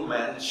faithful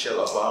man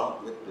shall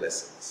abound with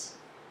blessings.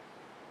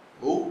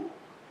 Who?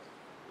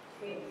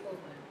 Faithful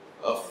man.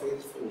 A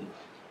faithful man.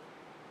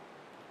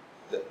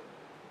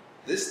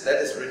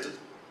 That is written.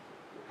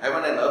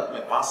 Heaven and earth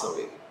may pass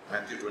away.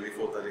 Matthew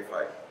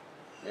 24:35.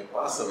 May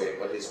pass away,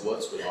 but his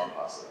words will not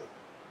pass away.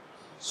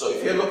 So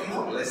if you're looking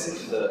for blessing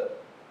in the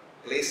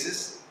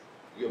places,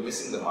 you're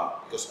missing the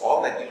mark. Because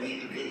all that you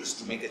need to do is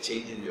to make a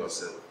change in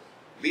yourself.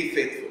 Be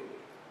faithful.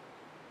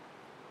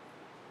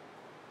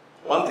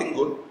 One thing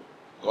good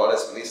God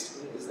has placed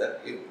in me is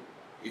that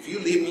if you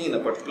leave me in a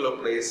particular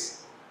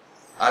place,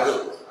 I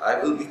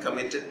will be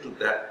committed to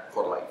that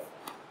for life.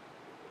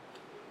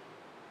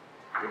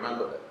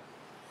 Remember that.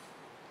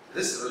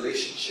 This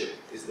relationship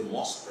is the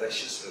most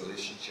precious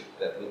relationship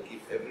that will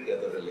keep every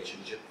other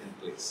relationship in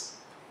place.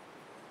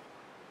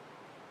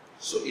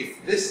 So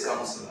if this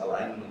comes in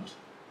alignment,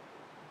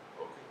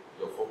 okay,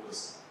 your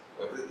focus,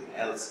 everything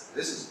else,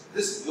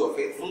 you are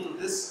faithful to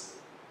this.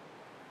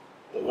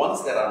 The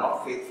ones that are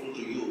not faithful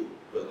to you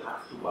will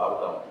have to bow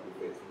down to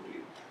be faithful to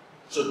you.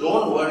 So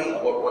don't worry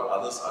about what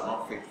others are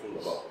not faithful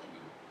about to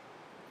you.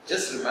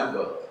 Just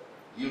remember,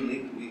 you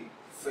need to be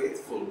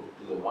faithful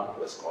to the one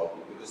who has called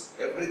you, because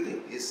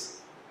everything is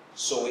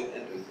sowing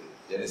and reaping.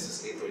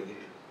 Genesis 8:22.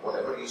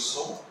 Whatever you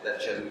sow,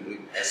 that shall you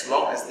reap. As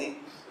long as the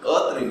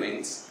earth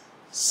remains,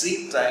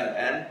 seed time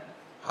and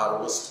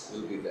harvest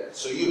will be there.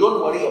 So you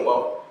don't worry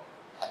about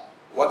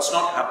what's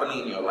not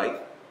happening in your life.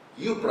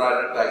 You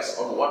prioritize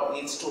on what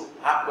needs to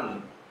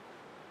happen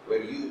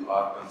where you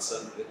are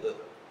concerned with the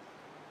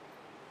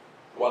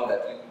one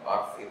that you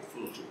are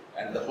faithful to.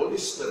 And the Holy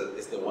Spirit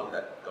is the one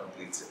that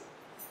completes it.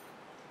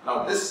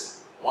 Now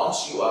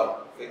once you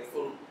are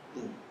faithful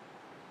to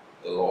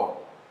the Lord,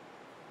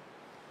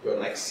 your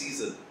next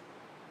season,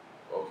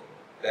 okay,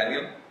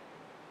 Daniel,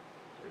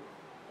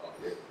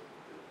 okay,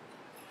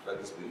 let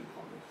us be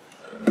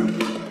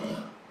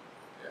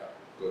yeah,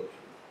 good.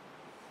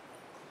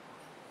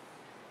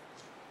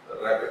 The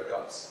rabbit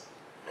comes.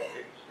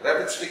 Okay.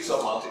 Rabbit speaks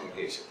of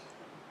multiplication.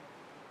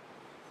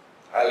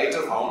 I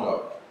later found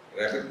out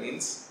rabbit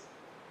means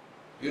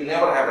you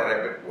never have a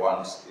rabbit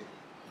once.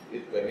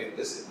 When it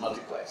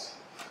multiplies.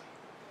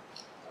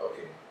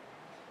 Okay.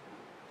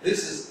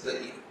 This is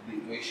the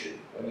equation.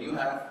 When you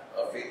have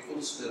a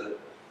faithful spirit,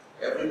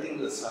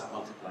 everything will start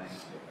multiplying.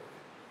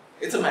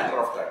 It's a matter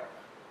of time.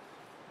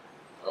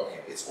 Okay.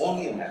 It's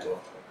only a matter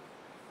of time.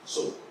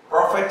 So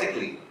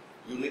prophetically,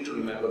 you need to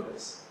remember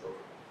this. Okay.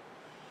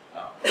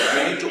 Now,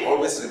 you need to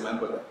always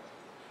remember that.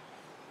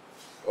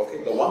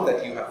 Okay, the one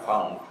that you have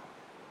found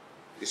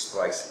is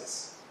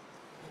priceless.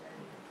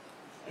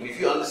 And if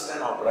you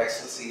understand how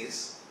priceless he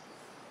is,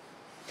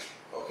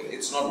 okay,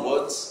 it's not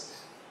words.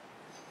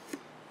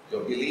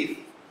 Your belief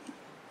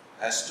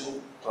has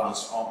to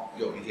transform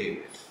your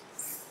behavior.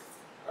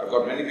 I've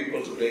got many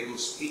people today who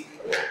speak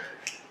about it,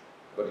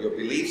 but your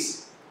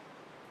beliefs,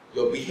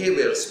 your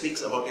behavior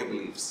speaks about your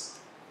beliefs.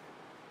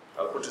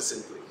 I'll put it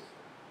simply.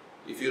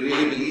 If you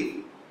really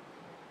believe,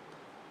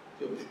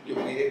 your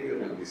behavior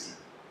will be seen.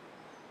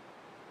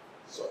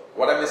 So,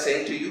 what am I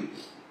saying to you?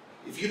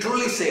 If you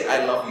truly say,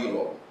 I love you,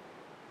 Lord,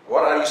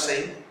 what are you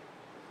saying?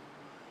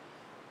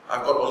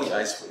 I've got only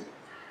eyes for you.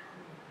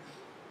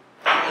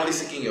 I'm only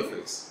seeking your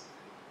face.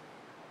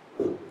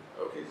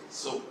 Okay,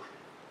 so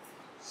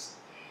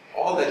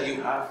all that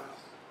you have,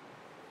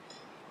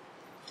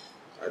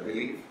 I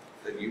believe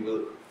that you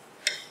will.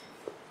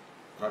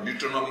 Now,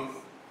 Deuteronomy,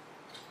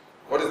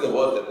 what is the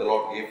word that the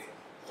Lord gave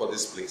for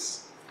this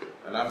place?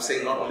 And I'm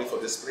saying not only for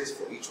this place,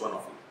 for each one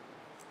of you.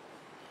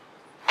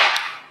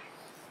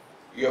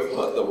 You have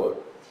heard the word.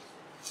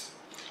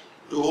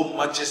 To whom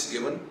much is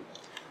given,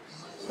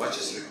 much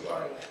is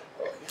required.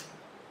 Okay.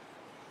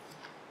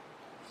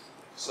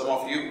 Some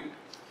of you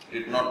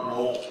did not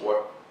know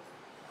what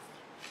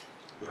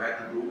you had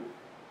to do,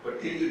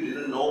 but till you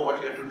didn't know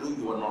what you had to do,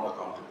 you were not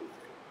accountable.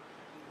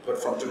 But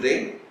from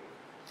today,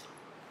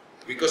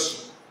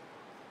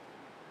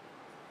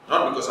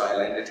 not because I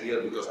landed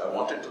here, because I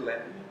wanted to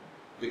land here,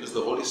 because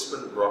the Holy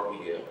Spirit brought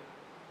me here,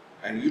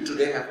 and you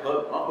today have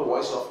heard not the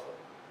voice of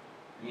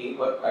me,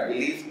 but I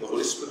believe the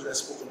Holy Spirit has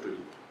spoken to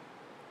you.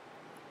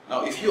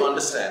 Now, if you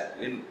understand,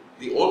 in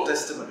the Old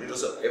Testament, it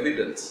was an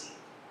evidence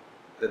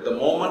that the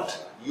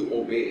moment you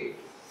obey,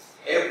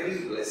 every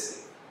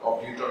blessing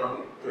of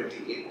Deuteronomy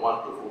 28,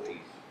 1 to 14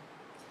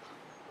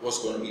 was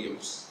going to be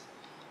yours.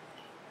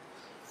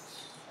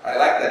 I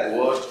like that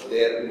word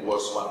there in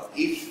verse 1.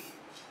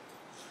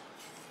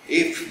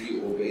 If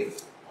you obey,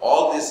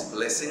 all these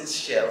blessings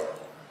shall,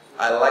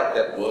 I like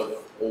that word,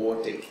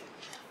 overtake.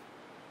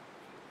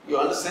 You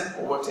understand?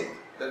 Overtake.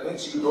 That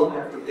means you don't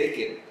have to take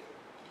it.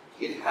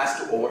 It has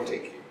to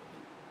overtake you.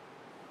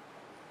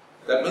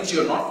 That means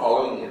you're not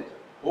following it.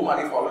 Whom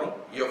are you following?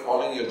 You're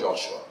following your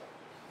Joshua.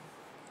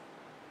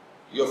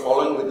 You're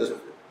following with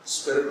the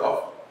spirit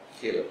of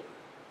Caleb.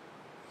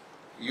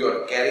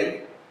 You're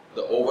carrying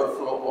the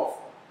overflow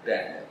of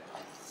Daniel.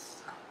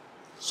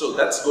 So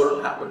that's going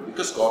to happen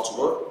because God's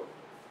word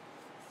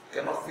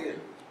cannot fail.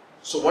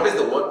 So what is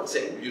the word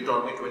saying?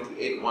 Deuteronomy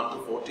 28, 1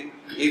 to 14.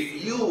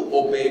 If you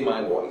obey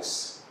my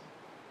voice,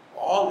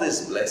 all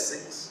these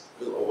blessings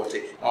will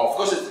overtake you. Now, of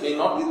course, it may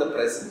not be the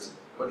present,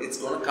 but it's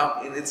going to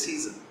come in its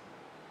season.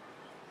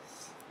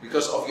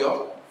 Because of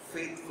your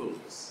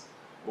faithfulness.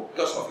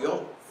 Because of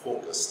your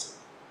focus.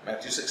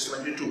 Matthew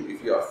 6:22.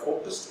 If you are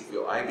focused, if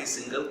your eye be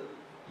single,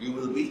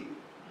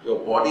 your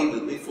body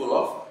will be full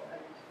of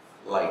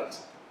light.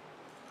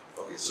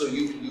 Okay, so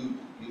you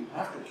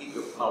have to keep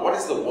your. Now, what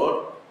is the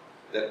word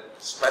that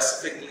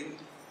specifically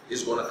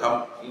is going to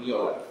come in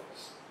your life?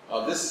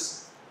 Now,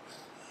 this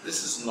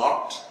is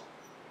not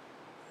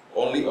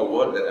only a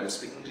word that I'm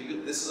speaking to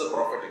you. This is a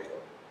prophetic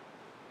word.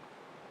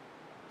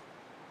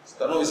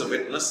 Tanu is a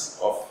witness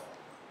of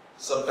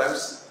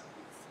sometimes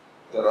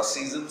there are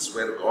seasons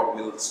where God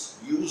will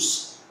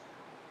use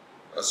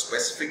a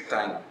specific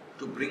time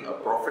to bring a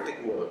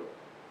prophetic word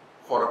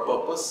for a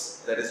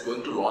purpose that is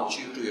going to launch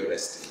you to your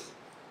destiny.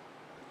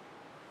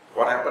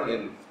 What happened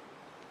in,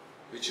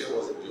 which year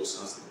was it,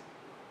 Joseph?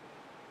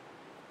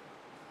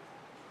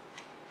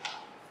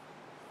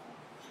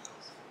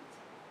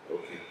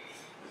 Okay,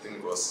 I think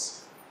it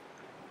was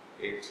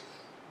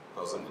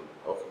 8,000.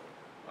 Okay.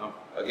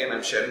 Again,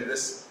 I'm sharing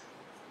this.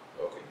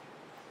 Okay.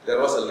 There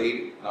was a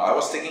lady. Now, I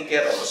was taking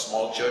care of a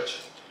small church,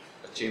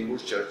 a Chembur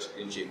church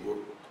in Chembur.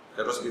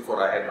 That was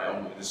before I had my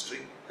own ministry.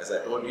 As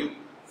I told you,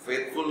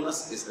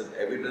 faithfulness is the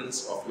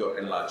evidence of your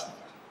enlargement.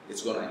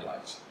 It's going to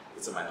enlarge.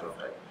 It's a matter of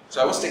time.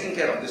 So I was taking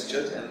care of this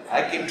church, and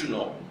I came to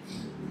know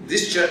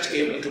this church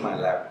came into my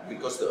lap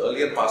because the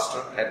earlier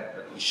pastor had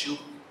an issue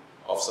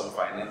of some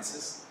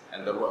finances,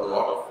 and there were a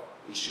lot of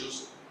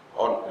issues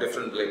on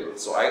different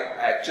levels. So I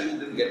actually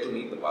didn't get to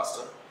meet the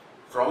pastor.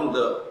 From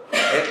the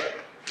head,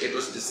 it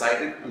was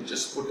decided to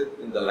just put it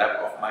in the lap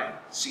of my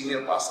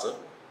senior pastor.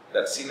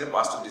 That senior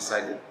pastor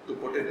decided to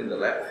put it in the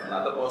lap of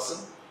another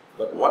person.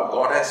 But what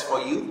God has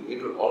for you,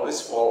 it will always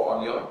fall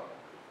on your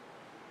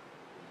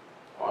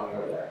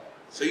lap.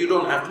 So you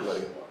don't have to worry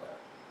about that.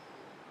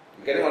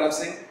 You getting what I'm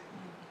saying?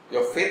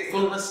 Your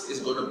faithfulness is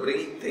going to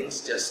bring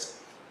things just,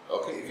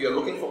 okay, if you're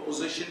looking for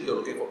position, you're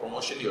looking for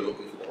promotion, you're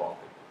looking for the wrong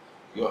thing.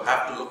 You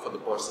have to look for the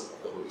person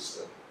of the Holy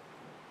Spirit.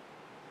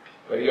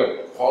 When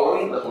you're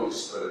following the Holy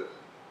Spirit,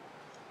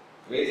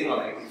 waiting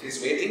on him, if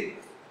he's waiting,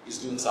 he's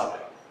doing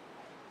something.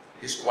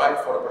 He's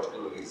quiet for a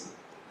particular reason.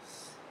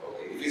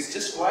 Okay, if he's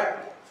just quiet,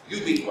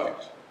 you be quiet.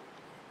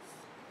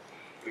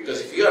 Because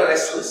if you are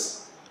restless,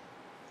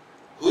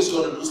 who is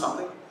going to do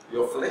something?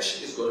 Your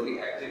flesh is going to be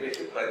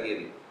activated by the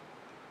enemy.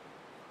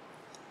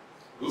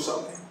 Do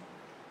something.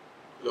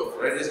 Your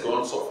friend is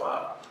gone so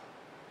far.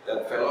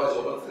 That fellow has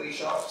opened 3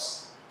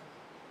 shops.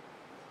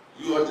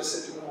 You are just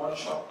sitting in one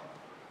shop.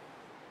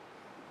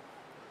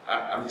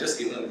 I'm just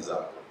giving an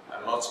example.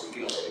 I'm not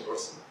speaking of any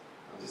person.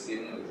 I'm just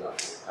giving an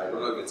example. I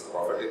don't know if it's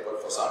prophetic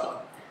for someone,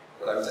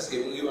 but I'm just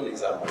giving you an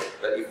example.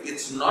 That if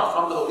it's not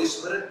from the Holy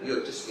Spirit,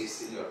 you're just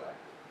wasting your time.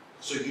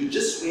 So you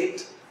just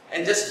wait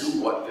and just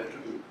do what you have to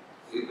do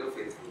with your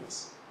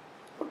faithfulness.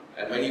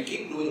 And when you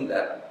keep doing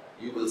that,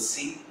 you will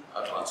see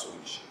a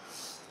transformation.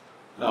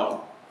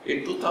 Now,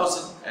 in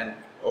 2000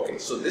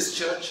 so this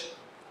church,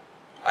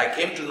 I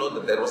came to know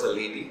that there was a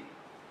lady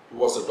who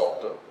was a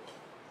doctor,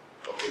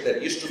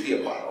 that used to be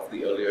a part of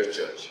the earlier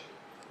church,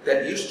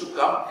 that used to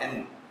come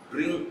and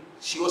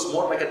she was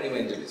more like an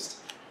evangelist.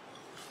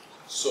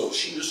 So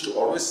she used to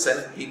always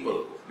send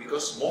people,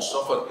 because most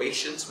of her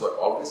patients were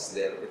always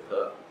there with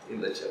her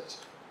in the church.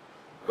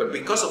 But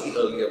because of the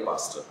earlier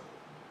pastor,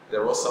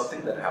 there was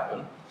something that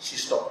happened, she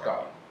stopped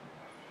coming.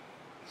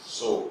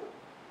 So,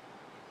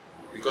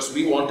 because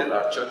we wanted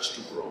our church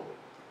to grow,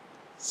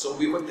 so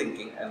we were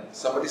thinking, and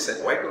somebody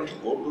said, why don't you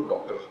go to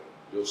Dr.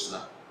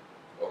 Josna?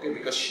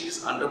 Because she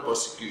is under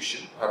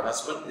persecution. Her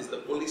husband is the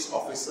police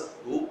officer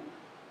who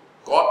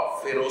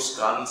got Feroz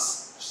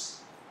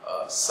Khan's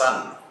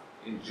son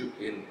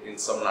in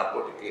some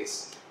narcotic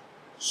case.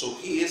 So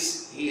he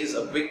is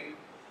a big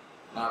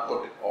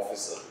narcotic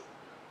officer,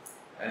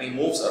 and he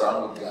moves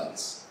around with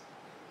guns.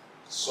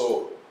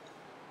 So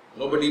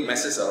nobody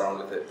messes around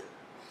with it.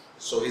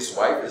 So his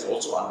wife is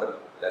also under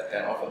that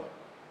kind of a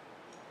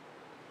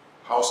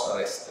house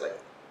arrest, like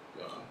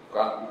you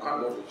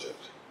can't go to church.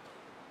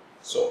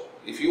 So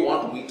if you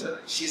want to meet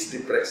her, she's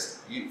depressed.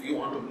 If you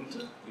want to meet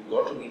her, you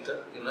got to meet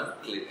her in a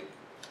clinic.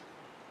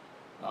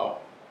 Now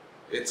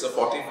it's a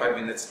 45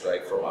 minutes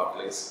drive from our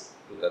place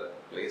to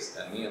that place,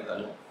 and me and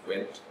Tanu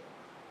went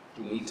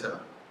to meet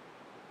her.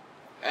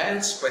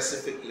 And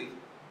specifically,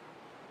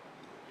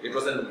 it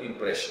was an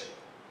impression.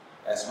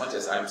 As much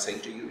as I am saying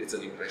to you, it's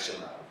an impression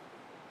now.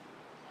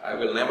 I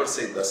will never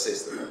say, thus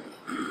says the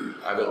Lord.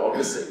 I will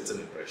always say it's an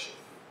impression.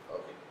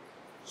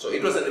 So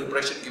it was an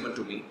impression given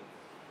to me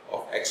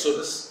of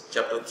Exodus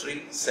chapter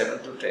 3,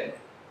 7 to 10,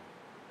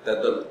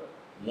 that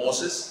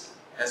Moses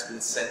has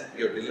been sent,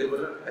 your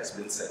deliverer has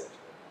been sent.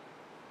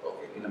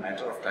 In a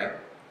matter of time.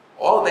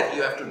 All that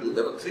you have to do,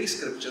 there were 3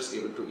 scriptures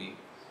given to me.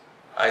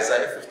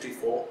 Isaiah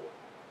 54,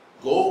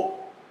 go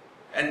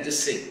and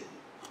just sing.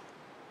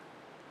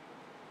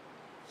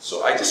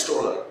 So I just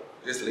told her,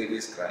 this lady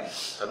is crying.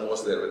 Tanu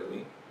was there with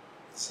me.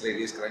 This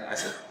lady is crying. I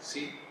said,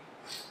 see,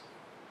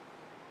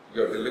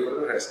 your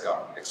deliverer has come.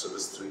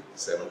 Exodus 3,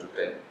 7 to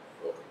 10.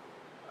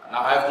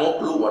 Now I have no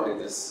clue what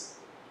it is.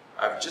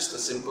 I have just a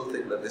simple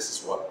thing that this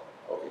is what.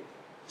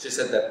 She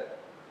said that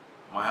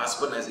my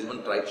husband has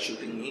even tried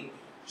shooting me.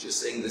 She's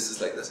saying this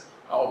is like this.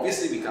 Now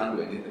obviously we can't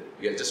do anything.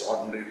 We are just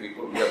ordinary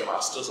people. We are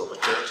pastors of a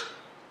church.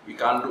 We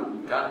can't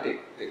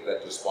take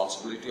that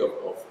responsibility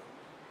of.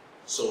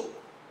 So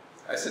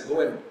I said,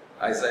 go and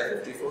Isaiah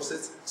 54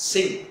 says,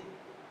 sing.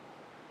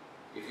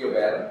 If you're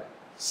barren,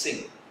 sing.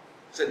 He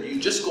said,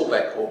 you just go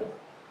back home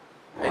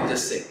and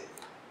just sing.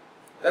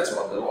 That's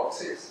what the Lord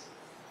says.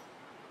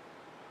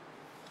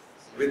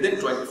 Within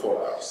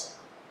 24 hours,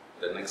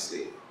 the next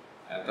day,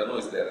 and Tanu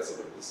is there as a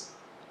witness.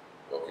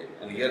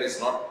 And here is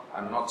not,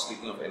 I'm not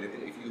speaking of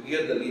anything. If you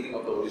hear the leading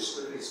of the Holy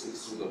Spirit, He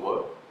speaks through the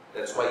word.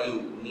 That's why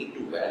you need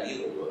to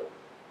value the word.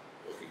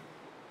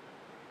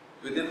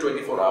 Within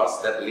 24 hours,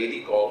 that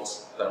lady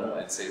calls Tanu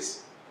and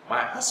says, my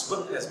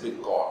husband has been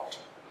caught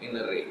in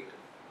a raid.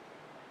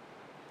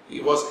 He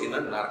was in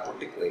a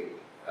narcotic raid.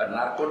 A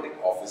narcotic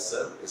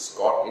officer is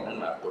caught in a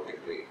narcotic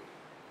raid.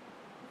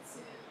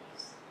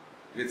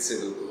 With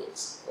civil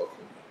clothes.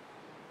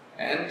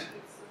 And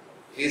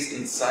he's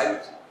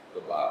inside the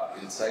bar,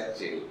 inside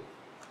jail.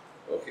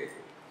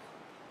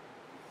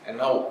 And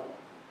now,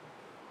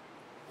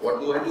 what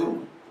do I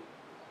do?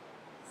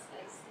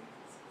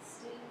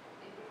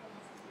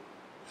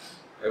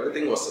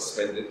 Everything was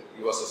suspended.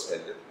 He was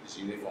suspended. His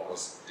uniform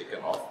was taken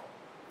off.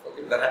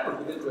 That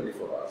happened within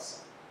 24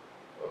 hours.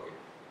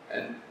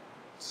 And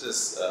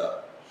just,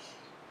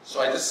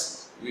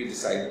 we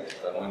decided,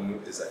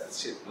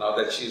 now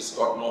that she's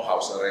got no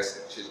house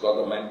arrest, she's got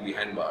the man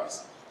behind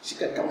bars, she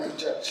can come to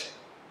church.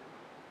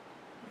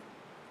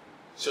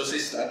 So she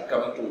started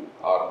coming to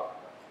our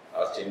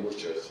chamber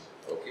church.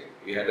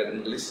 We had an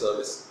English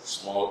service,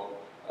 small,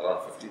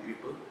 around 50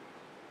 people.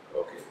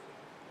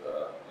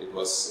 It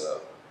was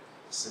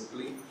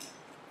simply,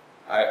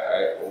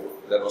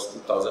 that was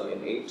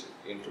 2008.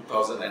 In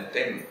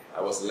 2010,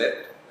 I was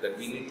led that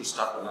we need to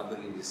start another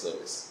Hindi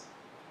service.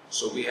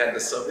 So we had the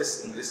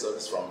service, English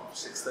service from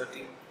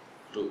 6:30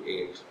 to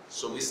 8.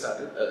 So we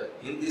started a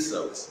Hindi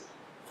service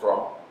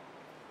from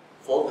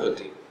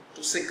 4:30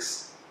 to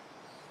 6.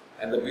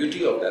 And the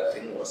beauty of that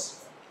thing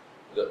was,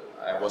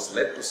 I was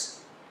led to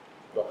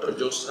Dr.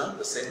 Josna,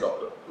 the same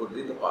doctor, would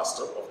be the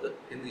pastor of the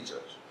Hindi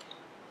church.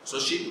 So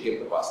she became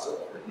the pastor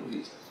of the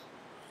Hindi church.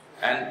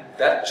 And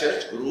that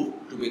church grew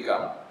to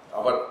become,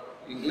 our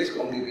English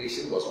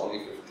congregation was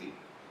only 50,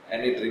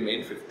 and it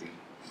remained 50.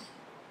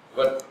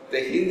 But the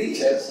Hindi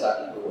church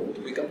started growing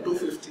to become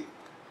 250.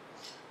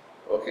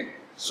 Okay,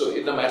 so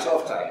in a matter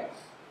of time,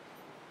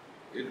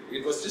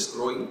 it was just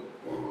growing.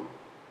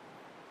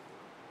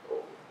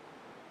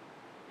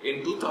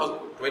 In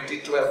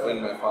 2012,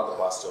 when my father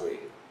passed away,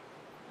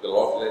 the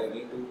Lord led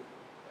me to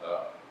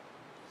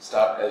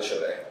start El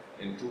Shaddai.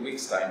 In 2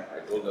 weeks' time,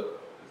 I told them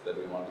that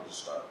we wanted to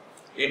start.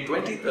 In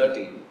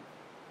 2013,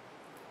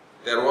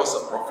 there was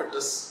a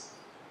prophetess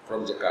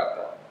from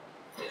Jakarta.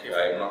 Okay,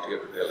 I am not here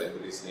to tell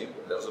anybody's name,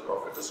 but there was a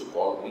prophetess who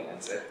called me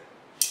and said,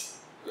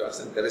 "You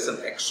understand, there is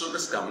an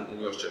exodus coming in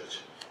your church."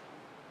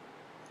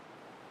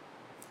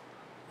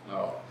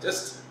 Now,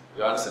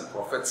 you understand,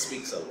 prophet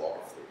speaks a lot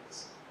of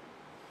things.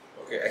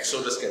 Okay,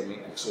 exodus can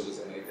mean exodus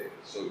anything.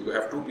 So you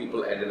have two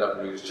people ended up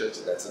in your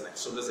church, that's an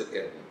exodus, it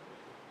can mean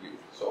you.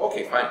 So,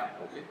 okay, fine,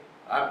 okay.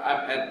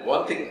 And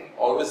one thing,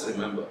 always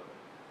remember,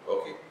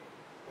 okay,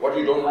 what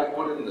you don't like,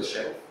 put it in the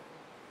shelf.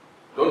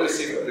 Don't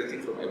receive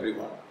everything from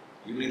everyone.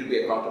 You need to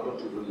be accountable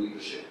to the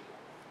leadership.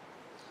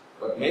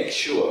 But make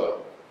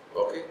sure,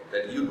 okay,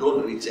 that you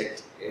don't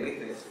reject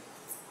anything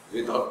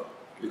without,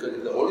 because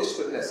if the Holy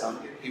Spirit has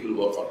something, He will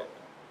work on it.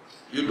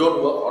 You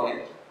don't work on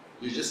it,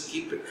 you just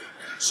keep it.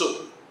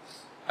 So,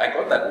 I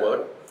got that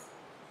word.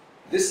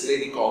 This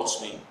lady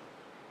calls me.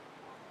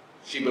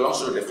 She belongs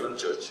to a different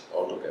church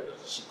altogether.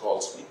 She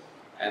calls me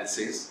and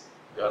says,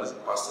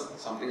 "Pastor,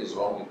 something is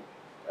wrong.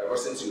 Ever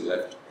since you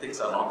left, things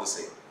are not the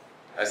same."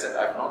 I said,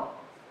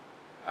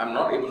 I'm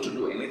not able to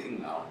do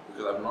anything now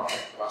because I'm not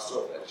a pastor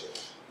of that church.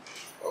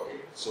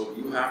 Okay, so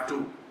you have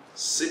to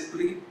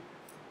simply,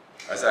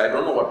 I said, I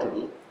don't know what to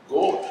do.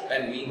 Go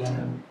and meet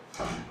him.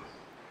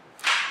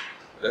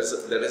 There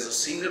is a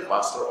senior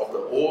pastor of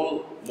the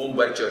whole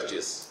Mumbai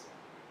churches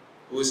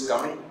who is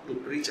coming to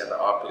preach at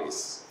our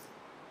place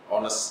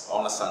on a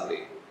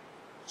Sunday.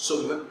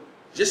 So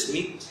just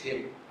meet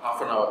him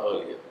half an hour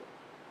earlier.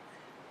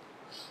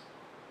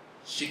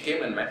 She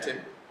came and met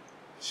him.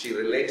 She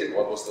related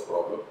what was the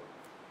problem.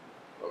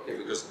 Okay,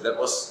 because that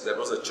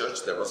was a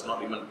church that was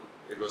not even,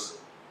 it was,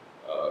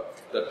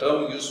 the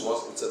term used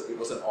was, it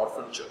was an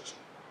orphan church.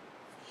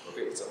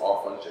 Okay, it's an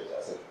orphan church.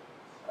 I said,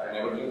 I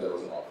never knew there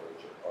was an orphan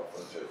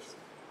church.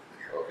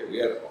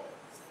 Okay,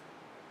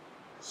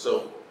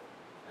 so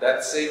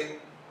that same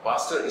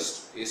pastor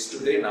is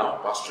today now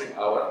pastoring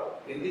our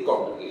Hindi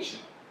congregation,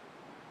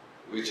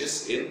 which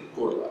is in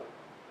Kurla.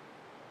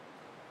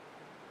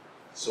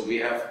 So we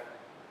have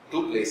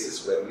two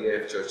places where we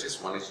have churches.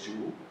 One is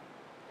Juhu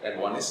and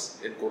one is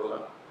in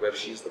Kurla, where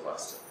she is the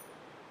pastor.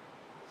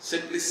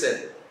 Simply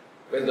said,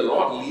 when the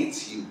Lord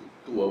leads you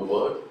to a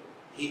word,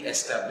 He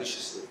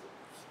establishes it.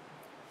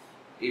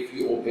 If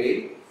you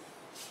obey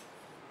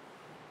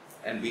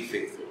and be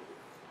faithful.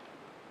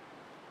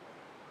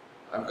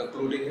 I'm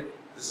concluding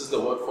it. This is the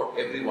word for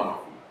every one of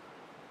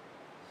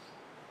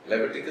you.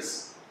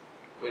 Leviticus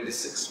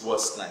 26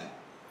 verse 9.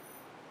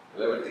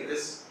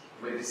 Leviticus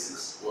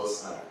 26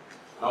 verse 9.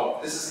 Now,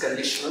 this is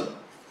conditional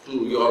to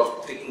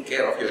your taking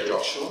care of your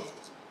Joshua,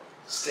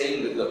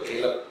 staying with the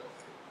Caleb,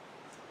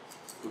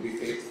 to be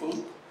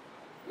faithful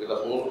with a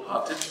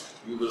wholehearted,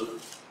 you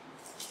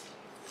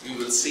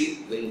will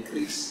see the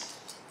increase.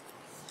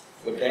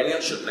 But Daniel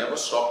should never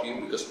stop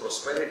you, because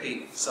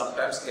prosperity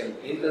sometimes can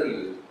hinder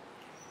you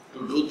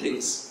to do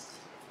things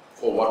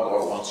for what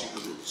God wants you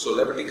to do. So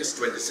Leviticus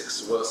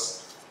 26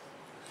 verse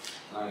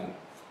 9.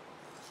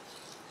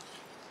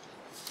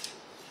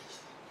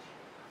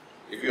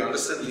 If you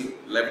understand,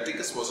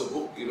 Leviticus was a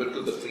book given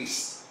to the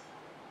priests.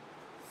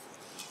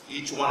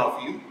 Each one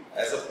of you,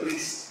 as a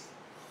priest,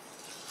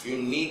 you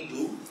need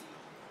to,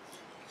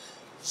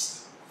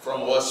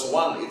 from verse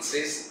 1 it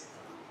says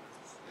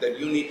that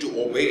you need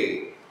to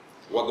obey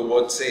what the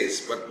word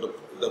says, but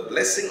the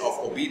blessing of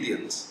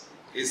obedience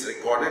is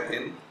recorded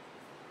in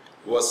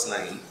verse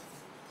 9.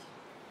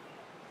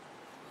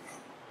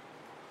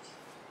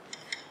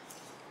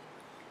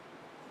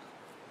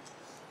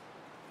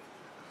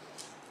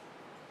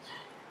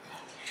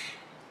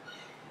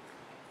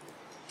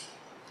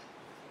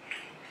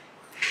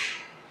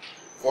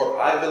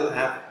 For I will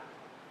have,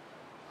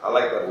 I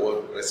like that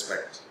word,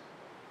 respect.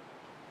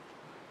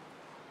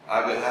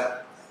 I will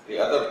have, the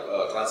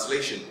other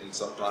translation, in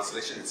some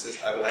translation it says,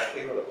 I will have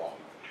favor upon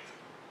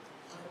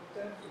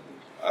you.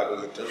 I will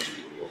return to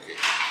you. Okay.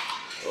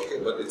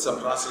 Okay, but in some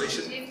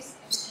translation, In James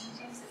it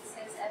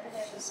says, I will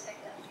have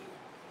respect unto you.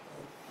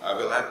 I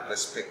will have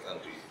respect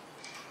unto you.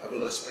 I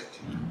will respect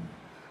you.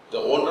 The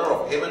owner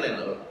of heaven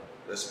and earth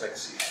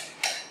respects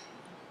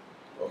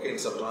you. Okay, in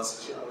some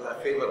translation, I will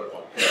have favor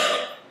upon you.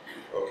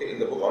 Okay, in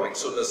the book of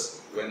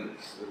Exodus, when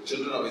the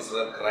children of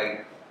Israel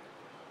cried,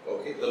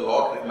 okay, the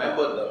Lord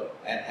remembered them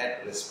and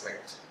had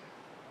respect.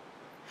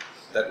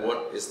 That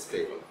word is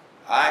favor.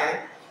 I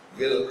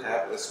will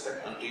have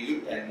respect unto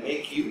you and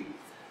make you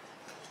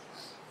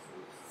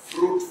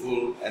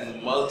fruitful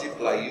and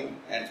multiply you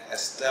and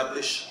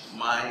establish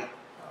my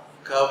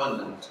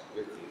covenant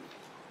with you.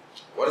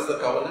 What is the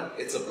covenant?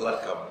 It's a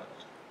blood covenant.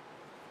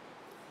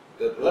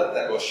 The blood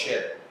that was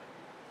shed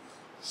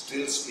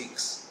still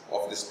speaks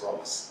of this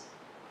promise.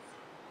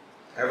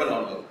 Heaven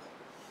on earth.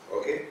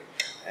 Okay?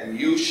 And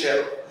you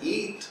shall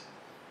eat.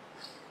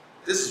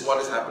 This is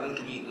what is happening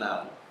to me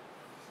now.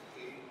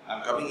 Okay?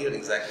 I'm coming here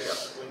exactly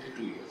after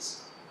 22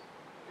 years.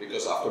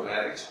 Because after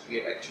marriage, we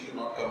have actually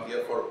not come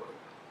here for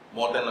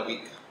more than a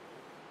week.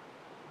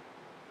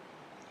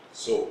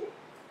 So,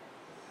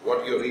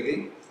 what you're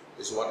reading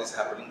is what is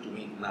happening to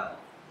me now.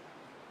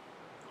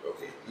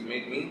 Okay? He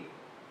made me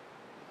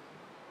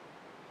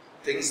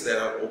things that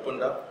are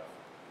opened up,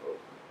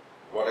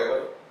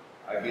 whatever.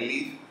 I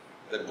believe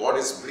that God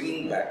is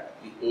bringing back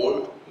the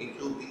old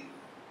into the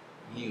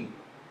new.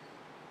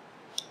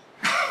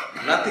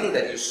 Nothing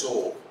that you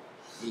sow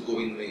will go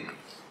in vain.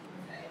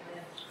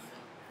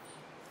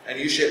 And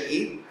you shall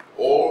eat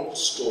all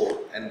store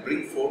and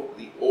bring forth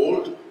the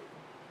old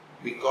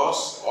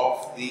because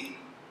of the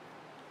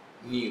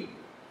new.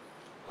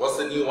 What's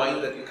the new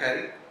wine that you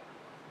carry?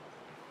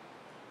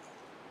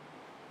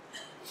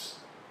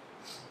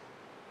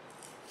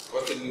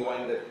 What's the new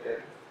wine that you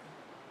carry?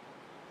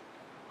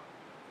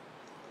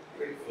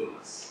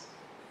 Faithfulness.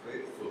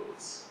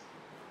 Faithfulness.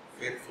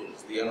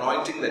 Faithfulness. The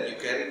anointing that you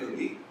carry will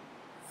be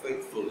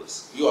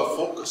faithfulness. You are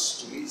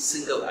focused to be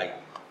single-eyed.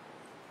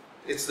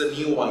 It's the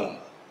new wine.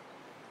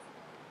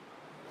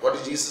 What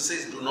did Jesus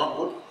say? Do not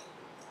put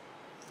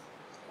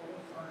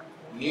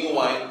new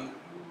wine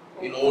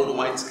in old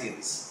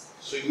wineskins.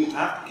 So you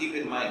have to keep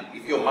in mind,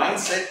 if your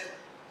mindset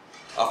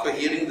after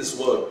hearing this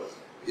word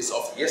is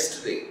of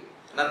yesterday,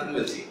 nothing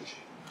will change.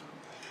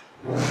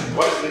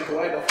 What is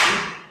required of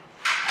me?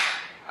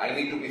 I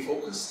need to be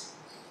focused.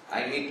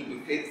 I need to be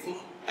faithful.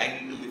 I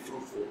need to be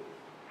fruitful.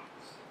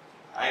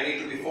 I need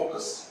to be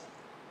focused.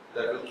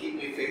 That will keep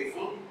me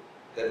faithful.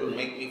 That will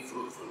make me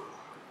fruitful.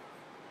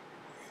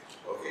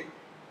 Okay?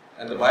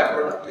 And the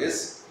byproduct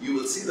is, you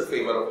will see the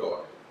favor of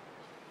God.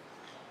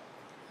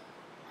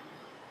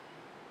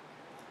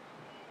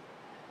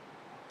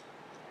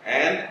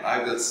 And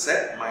I will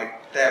set my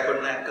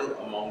tabernacle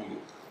among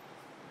you.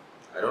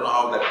 I don't know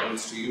how that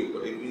means to you,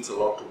 but it means a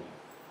lot to me.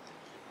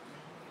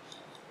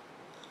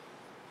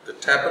 The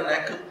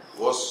tabernacle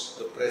was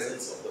the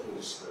presence of the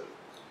Holy Spirit.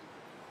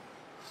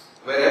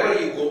 Wherever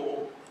you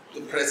go,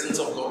 the presence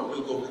of God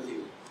will go with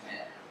you.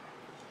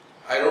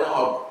 I don't know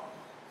how.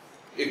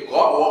 If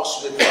God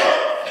walks with you,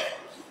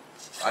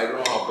 I don't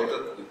know how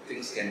better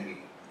things can be.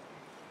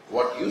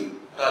 What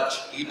you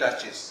touch, He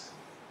touches.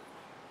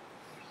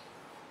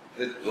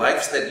 The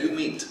lives that you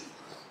meet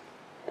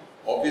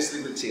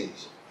obviously will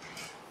change.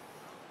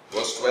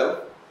 Verse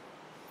 12.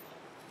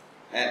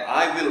 And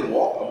I will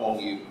walk among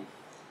you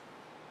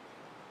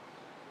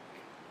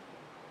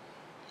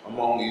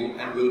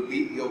and will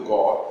be your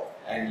God,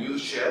 and you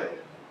shall.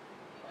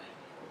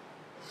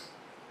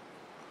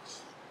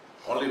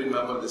 Only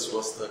remember this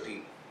verse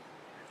 13.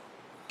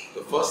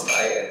 The first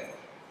I am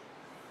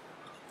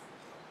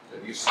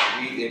that you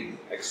read in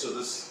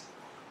Exodus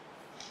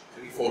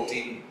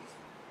 3:14,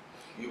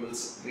 you will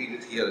read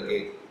it here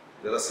again.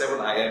 There are 7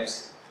 I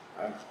ams.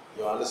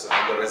 You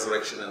understand the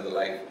resurrection and the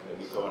life.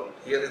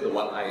 Here is the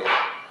one I am.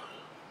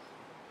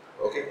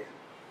 Okay?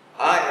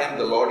 I am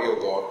the Lord your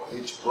God,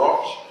 which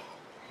brought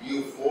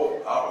you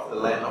forth out of the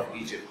land of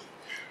Egypt.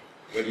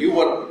 When you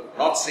were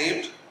not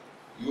saved,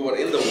 you were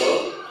in the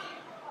world.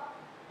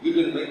 You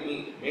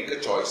didn't make a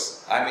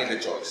choice. I made a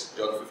choice.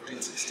 John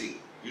 15:16.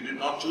 You did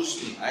not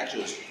choose me. I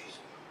chose you.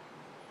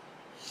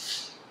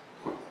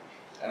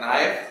 And I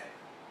have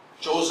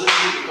chosen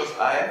you because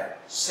I have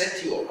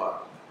set you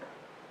apart.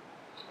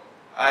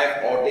 I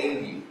have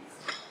ordained you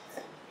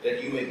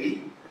that you may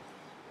be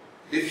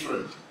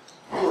different.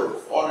 You are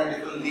on a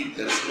different league.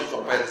 There is no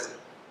comparison.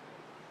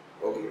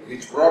 Okay.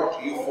 Which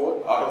brought you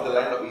forth out of the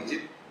land of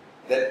Egypt,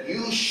 that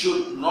you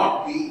should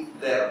not be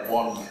their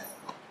bondman.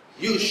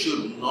 You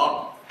should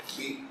not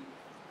be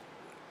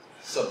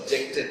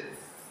subjected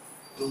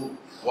to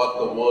what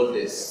the world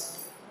is.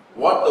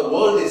 What the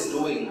world is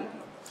doing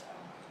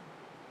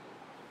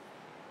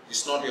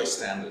is not your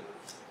standard.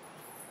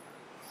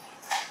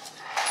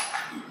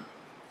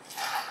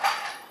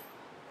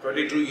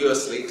 22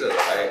 years later,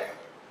 I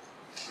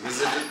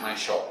visited my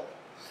shop.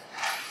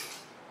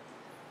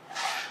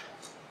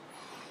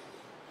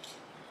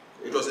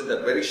 It was in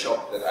that very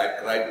shop that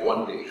I cried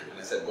one day and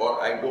I said,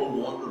 God, I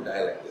don't want to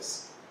die like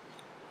this.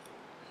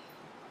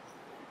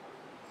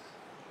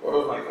 What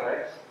was my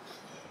cry?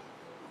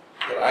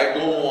 That I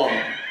don't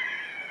want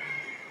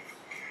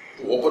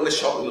to open the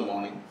shop in the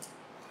morning,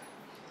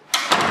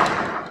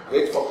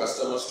 wait for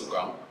customers to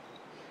come,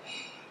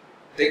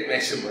 take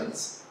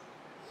measurements,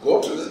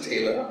 go to the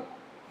tailor,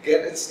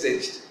 get it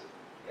stitched,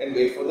 and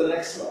wait for the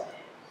next one.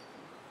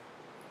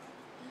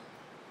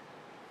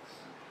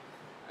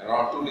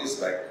 Around 2 days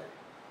back,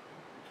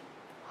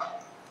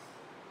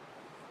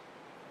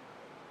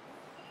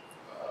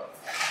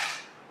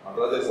 my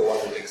brother is the one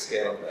who takes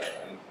care of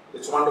that, and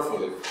it's wonderful.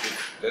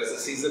 There is a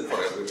season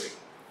for everything.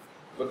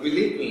 But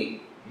believe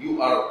me,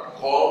 you are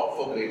called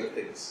for greater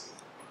things.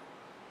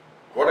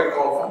 What are you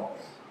called for?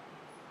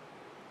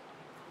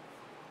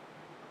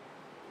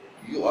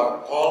 You are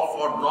called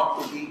for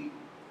not to be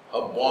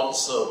a bond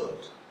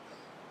servant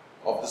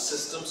of the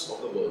systems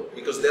of the world,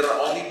 because there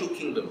are only 2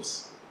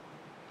 kingdoms.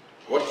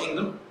 What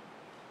kingdom?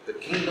 The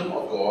kingdom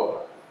of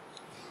God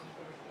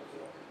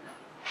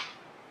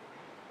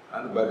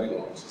and the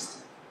Babylon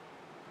system.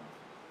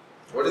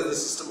 What is the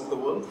system of the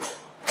world?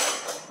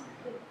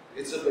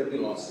 It's a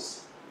Babylon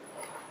system.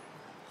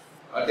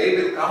 A day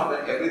will come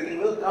when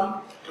everything will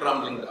come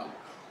crumbling down.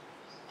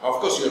 Of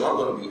course, you're not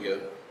going to be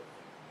here.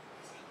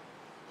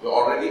 You're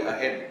already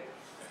ahead.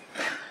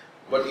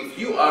 But if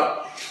you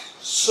are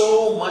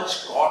so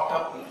much caught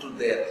up into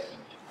there,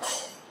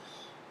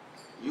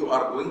 you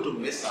are going to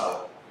miss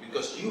out,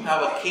 because you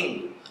have a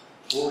king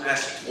who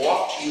has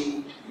bought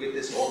you with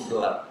his own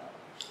blood.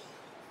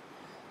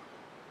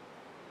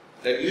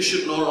 That you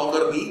should no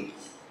longer be,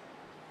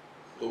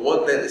 the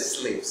word there is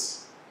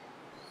slaves.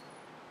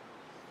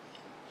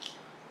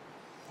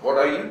 What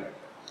are you?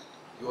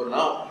 You are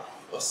now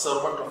a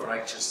servant of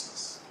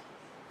righteousness.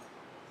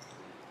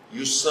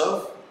 You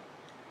serve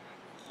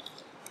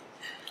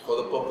for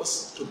the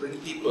purpose to bring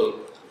people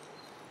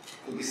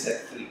to be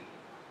set free.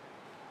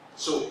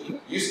 So,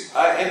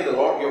 I am the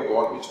Lord your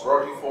God, which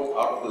brought you forth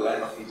out of the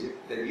land of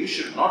Egypt, that you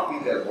should not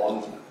be their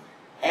bondmen.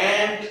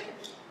 And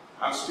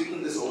I'm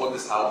speaking this over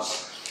this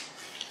house.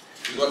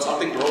 You got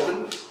something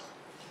broken?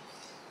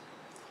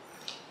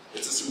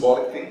 It's a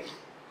symbolic thing.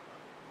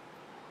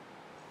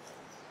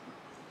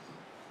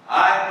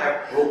 I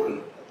have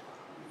broken.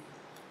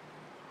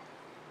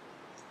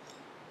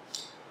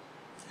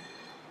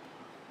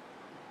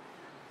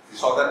 You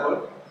saw that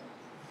word?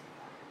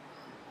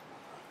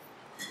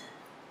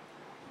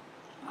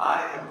 I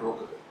have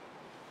broken.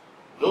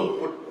 Don't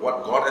put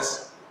what God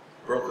has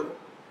broken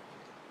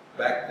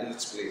back in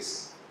its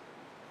place.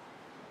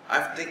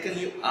 I've taken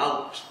you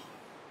out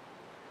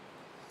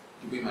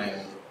to be my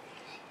own.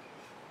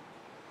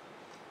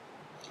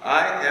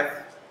 I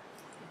have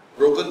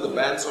broken the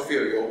bands of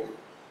your yoke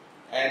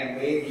and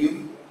made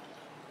you,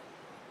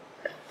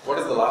 what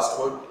is the last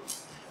word?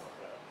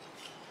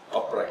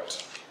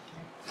 Upright.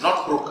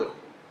 Not broken.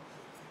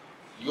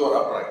 You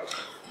are upright.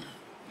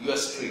 You are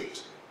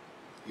straight.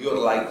 You are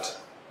light.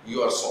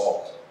 You are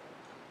salt.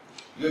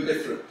 You are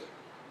different.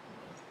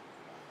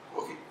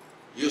 Okay.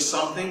 You are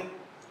something.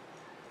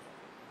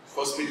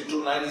 1 Peter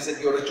 2:9, he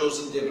said you are a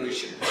chosen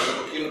generation.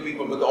 You kill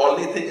people. But the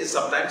only thing is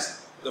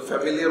sometimes the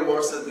familiar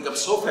words have become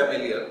so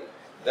familiar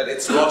that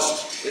it's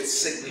lost its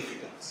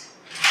significance.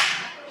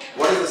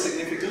 What is the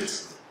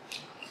significance?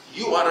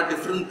 You are a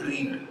different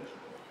breed.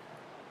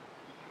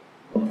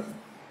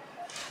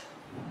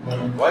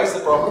 Why is the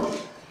problem?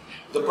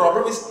 The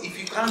problem is if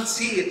you can't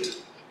see it,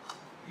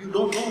 you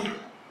don't know it.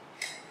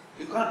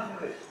 You can't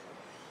have it.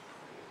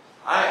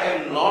 I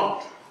am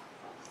not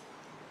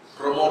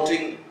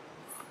promoting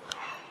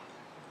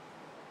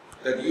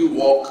that you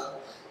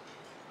walk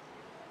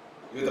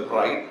with a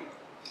pride.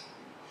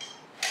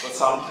 But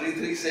Psalm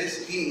 3:3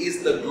 says, He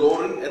is the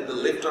glory and the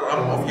lifter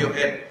up of your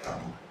head.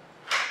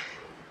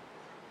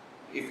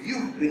 If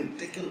you've been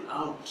taken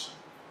out,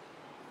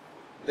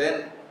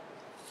 then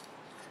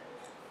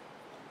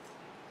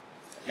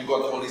you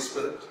got the Holy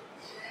Spirit.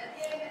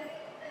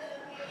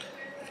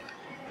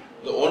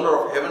 The owner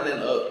of heaven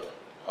and earth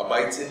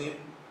abides in you.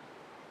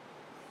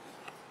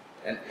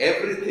 And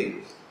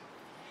everything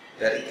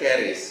that He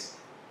carries,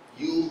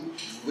 you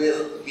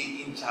will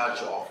be in charge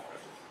of.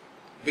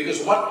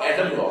 Because what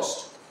Adam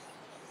lost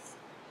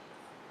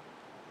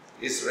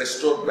is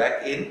restored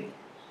back in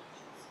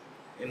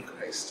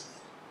Christ.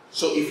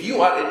 So if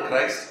you are in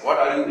Christ, what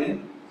are you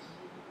in?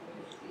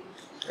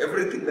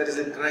 Everything that is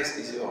in Christ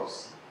is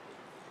yours.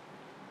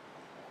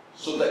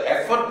 So the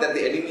effort that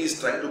the enemy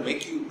is trying to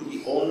make you to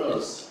be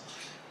owners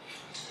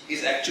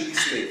is actually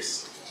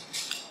slaves.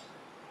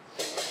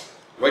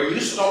 When you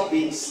stop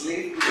being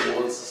slave to the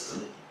world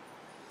system,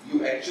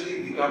 you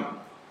actually become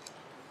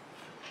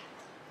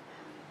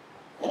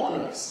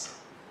owners.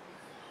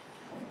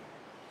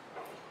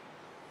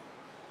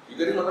 You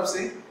getting what I'm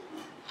saying?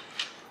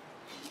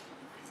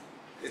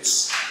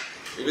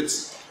 If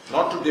it's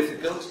not too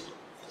difficult,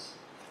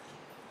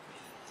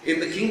 in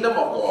the kingdom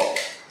of God,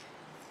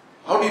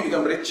 how do you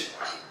become rich?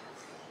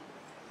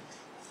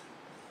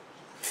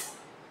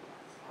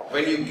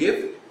 When you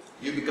give,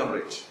 you become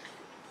rich.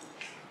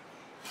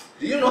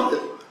 Do you know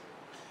that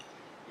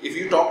if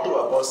you talk to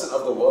a person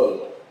of the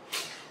world,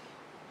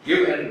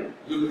 give and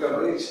you become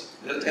rich,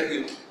 they'll tell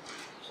you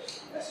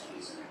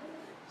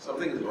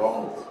something is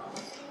wrong with it.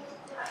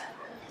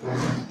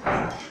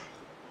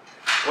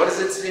 What is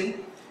it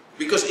saying?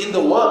 Because in the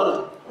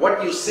world,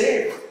 what you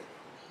save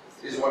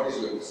is what is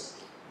yours.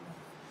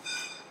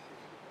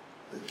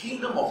 The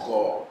kingdom of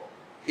God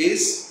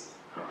is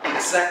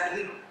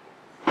exactly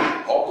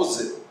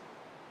opposite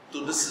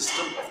to the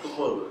system of the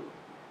world.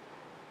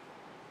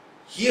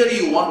 Here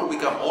you want to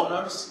become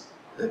owners.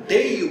 The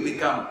day you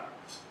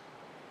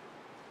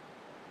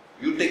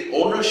take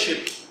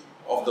ownership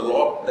of the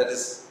Lord that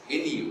is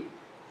in you,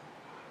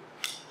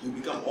 you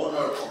become owner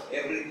of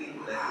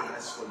everything that He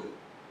has for you.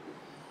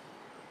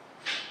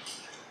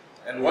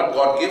 And what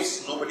God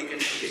gives, nobody can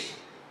take.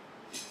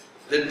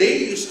 The day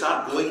you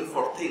start going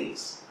for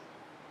things,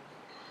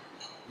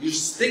 you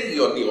think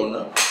you're the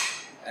owner,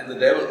 and the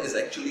devil is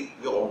actually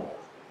your owner.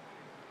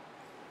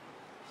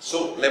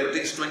 So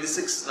Leviticus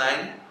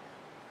 26:9.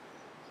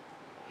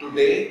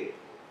 Today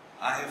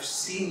I have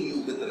seen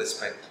you with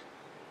respect.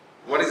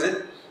 What is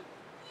it?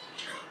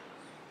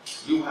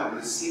 You have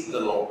received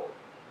the Lord.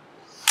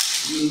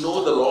 You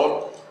know the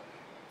Lord.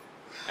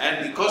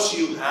 And because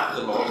you have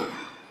the Lord,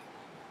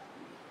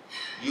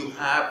 you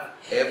have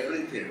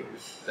everything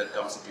that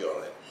comes into your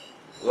life.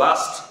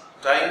 Last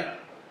time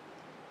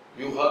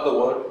you heard the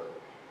word.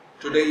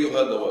 Today you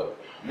heard the word.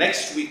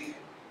 Next week,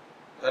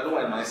 Tanu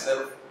and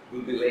myself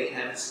will be laying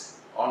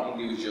hands on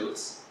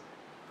individuals.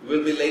 We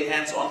will be laying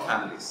hands on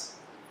families.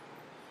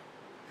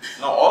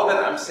 Now all that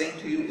I am saying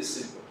to you is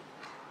simple.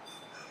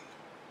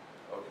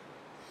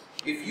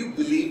 Okay. If you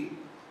believe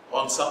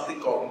on something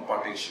called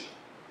impartation,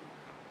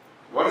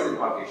 what is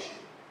impartation?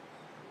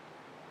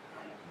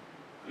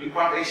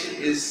 Impartation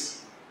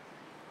is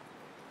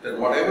that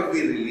whatever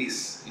we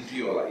release into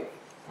your life,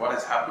 what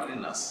has happened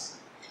in us,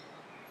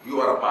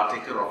 you are a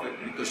partaker of it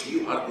because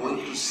you are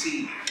going to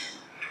see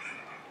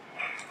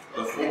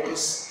the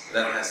focus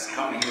that has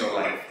come in your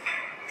life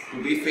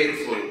to be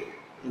faithful,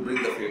 to bring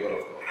the favor of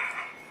God.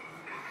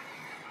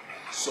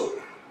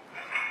 So,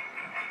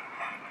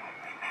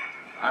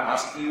 I'm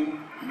asking you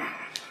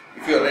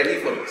if you are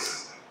ready for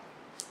this.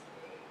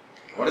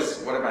 What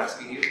am I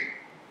asking you?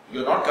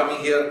 You are not coming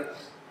here.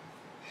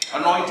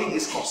 Anointing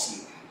is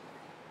costly.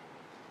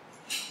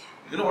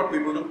 You know what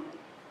people do?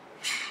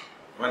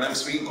 When I'm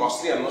speaking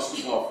costly, I'm not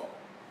speaking of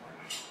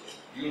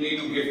you need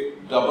to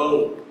give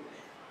double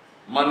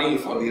money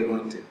for the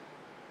anointing.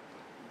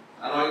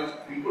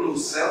 People who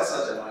sell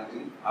such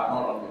anointing are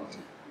not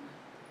anointed.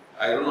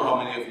 I don't know how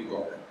many of you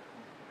got that.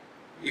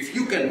 If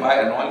you can buy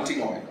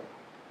anointing oil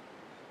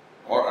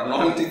or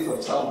anointing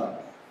from someone,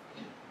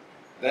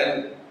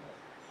 then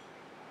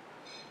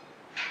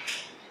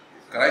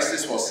Christ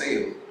is for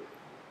sale,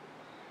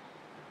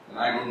 and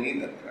I don't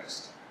need that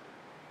Christ.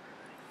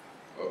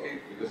 Okay?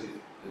 Because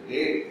the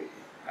day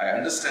I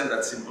understand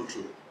that simple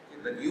truth,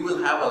 that you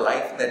will have a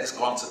life that is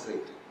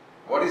consecrated.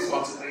 What is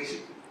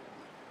consecration?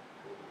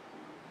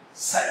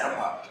 Set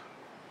apart.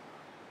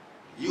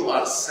 You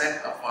are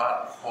set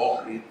apart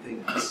for great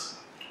things.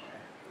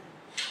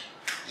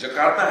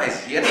 Jakarta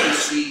has yet to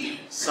see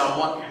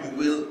someone who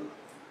will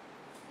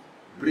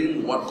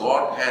bring what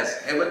God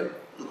has, heaven,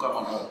 to come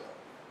on earth.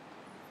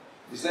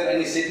 Is there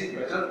any city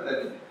better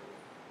than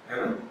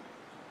heaven?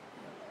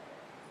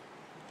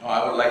 No,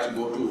 I would like to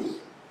go to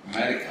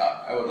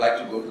America. I would like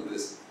to go to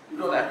this. You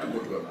don't have to go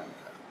to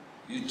America.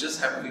 You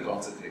just have to be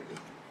consecrated.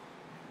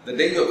 The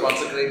day you are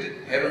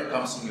consecrated, heaven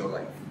comes in your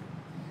life.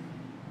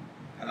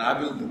 And I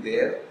will be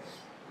there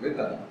with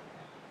them.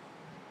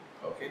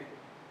 Okay?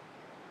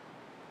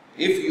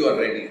 If you are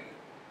ready,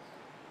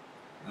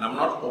 and I'm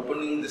not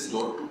opening this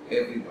door to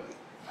everybody,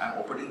 I'm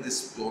opening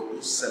this door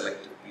to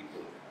selected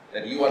people,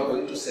 that you are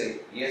going to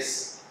say,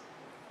 yes,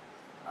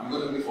 I'm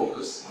going to be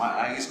focused, my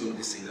eye is going to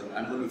be single,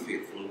 I'm going to be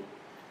faithful,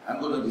 I'm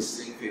going to be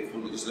staying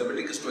faithful, because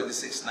Leviticus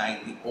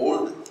 26:9, the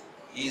old,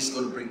 he is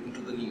going to bring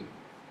into the new.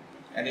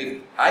 And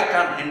if I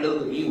can't handle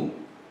the new,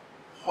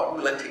 what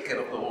will I take care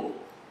of the old?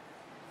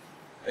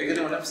 Are you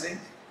getting what I'm saying?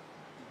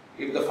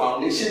 If the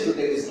foundation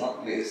today is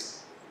not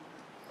placed,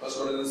 1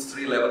 Corinthians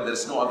 3:11, there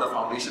is no other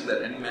foundation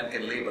that any man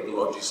can lay but the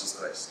Lord Jesus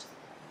Christ.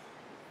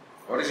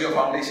 What is your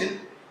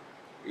foundation?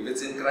 If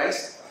it's in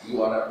Christ,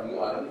 you are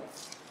in.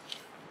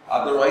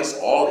 Otherwise,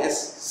 all is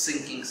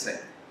sinking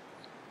sand.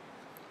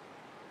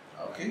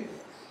 Okay?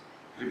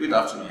 Repeat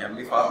after me.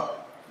 Heavenly Father,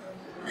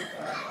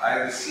 I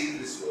receive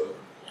this word.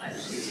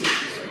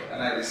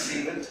 And I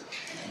receive it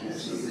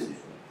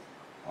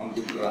on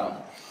good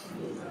ground.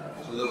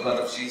 Through the blood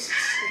of Jesus.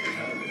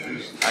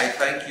 I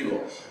thank you,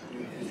 Lord,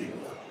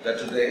 that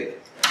today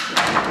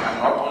I'm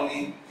not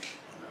only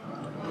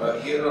a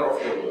hearer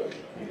of your word,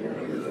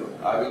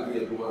 I will be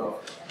a doer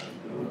of it.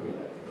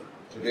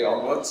 Today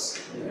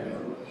onwards,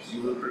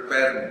 you will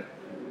prepare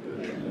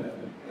me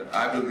that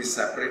I will be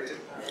separated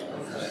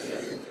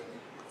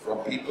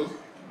from people,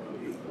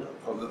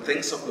 from the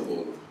things of the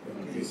world,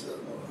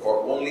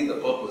 for only the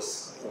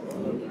purpose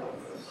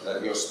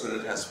that your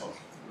Spirit has for me.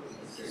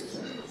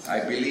 I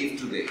believe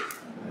today,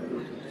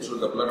 through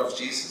the blood of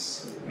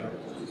Jesus,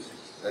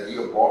 that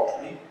you have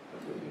bought me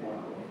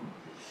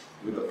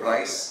with a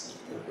price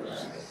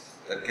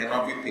that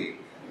cannot be paid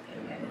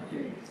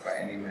by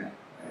any man.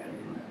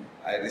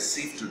 I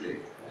receive today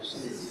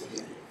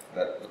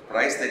that the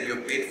price that you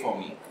have paid for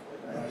me,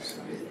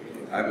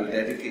 I will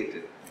dedicate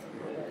it.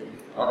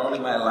 Not only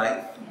my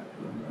life,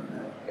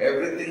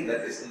 everything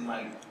that is in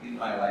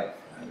my life,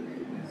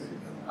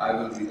 I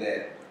will be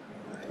there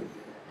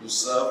to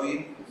serve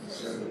you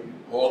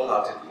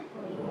wholeheartedly.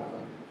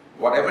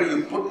 Whatever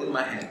you put in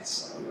my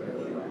hands,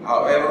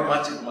 however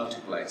much it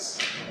multiplies,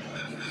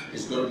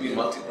 it's going to be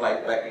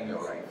multiplied back in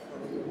your life.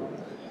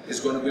 It's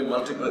going to be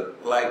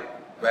multiplied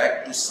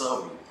back to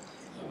serve you.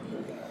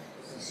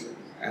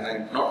 And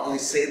I not only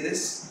say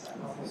this,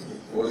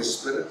 Holy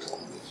Spirit,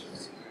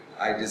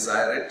 I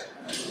desire it,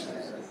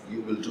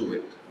 you will do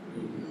it.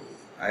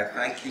 I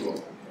thank you,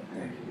 Lord,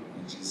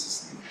 in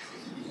Jesus' name.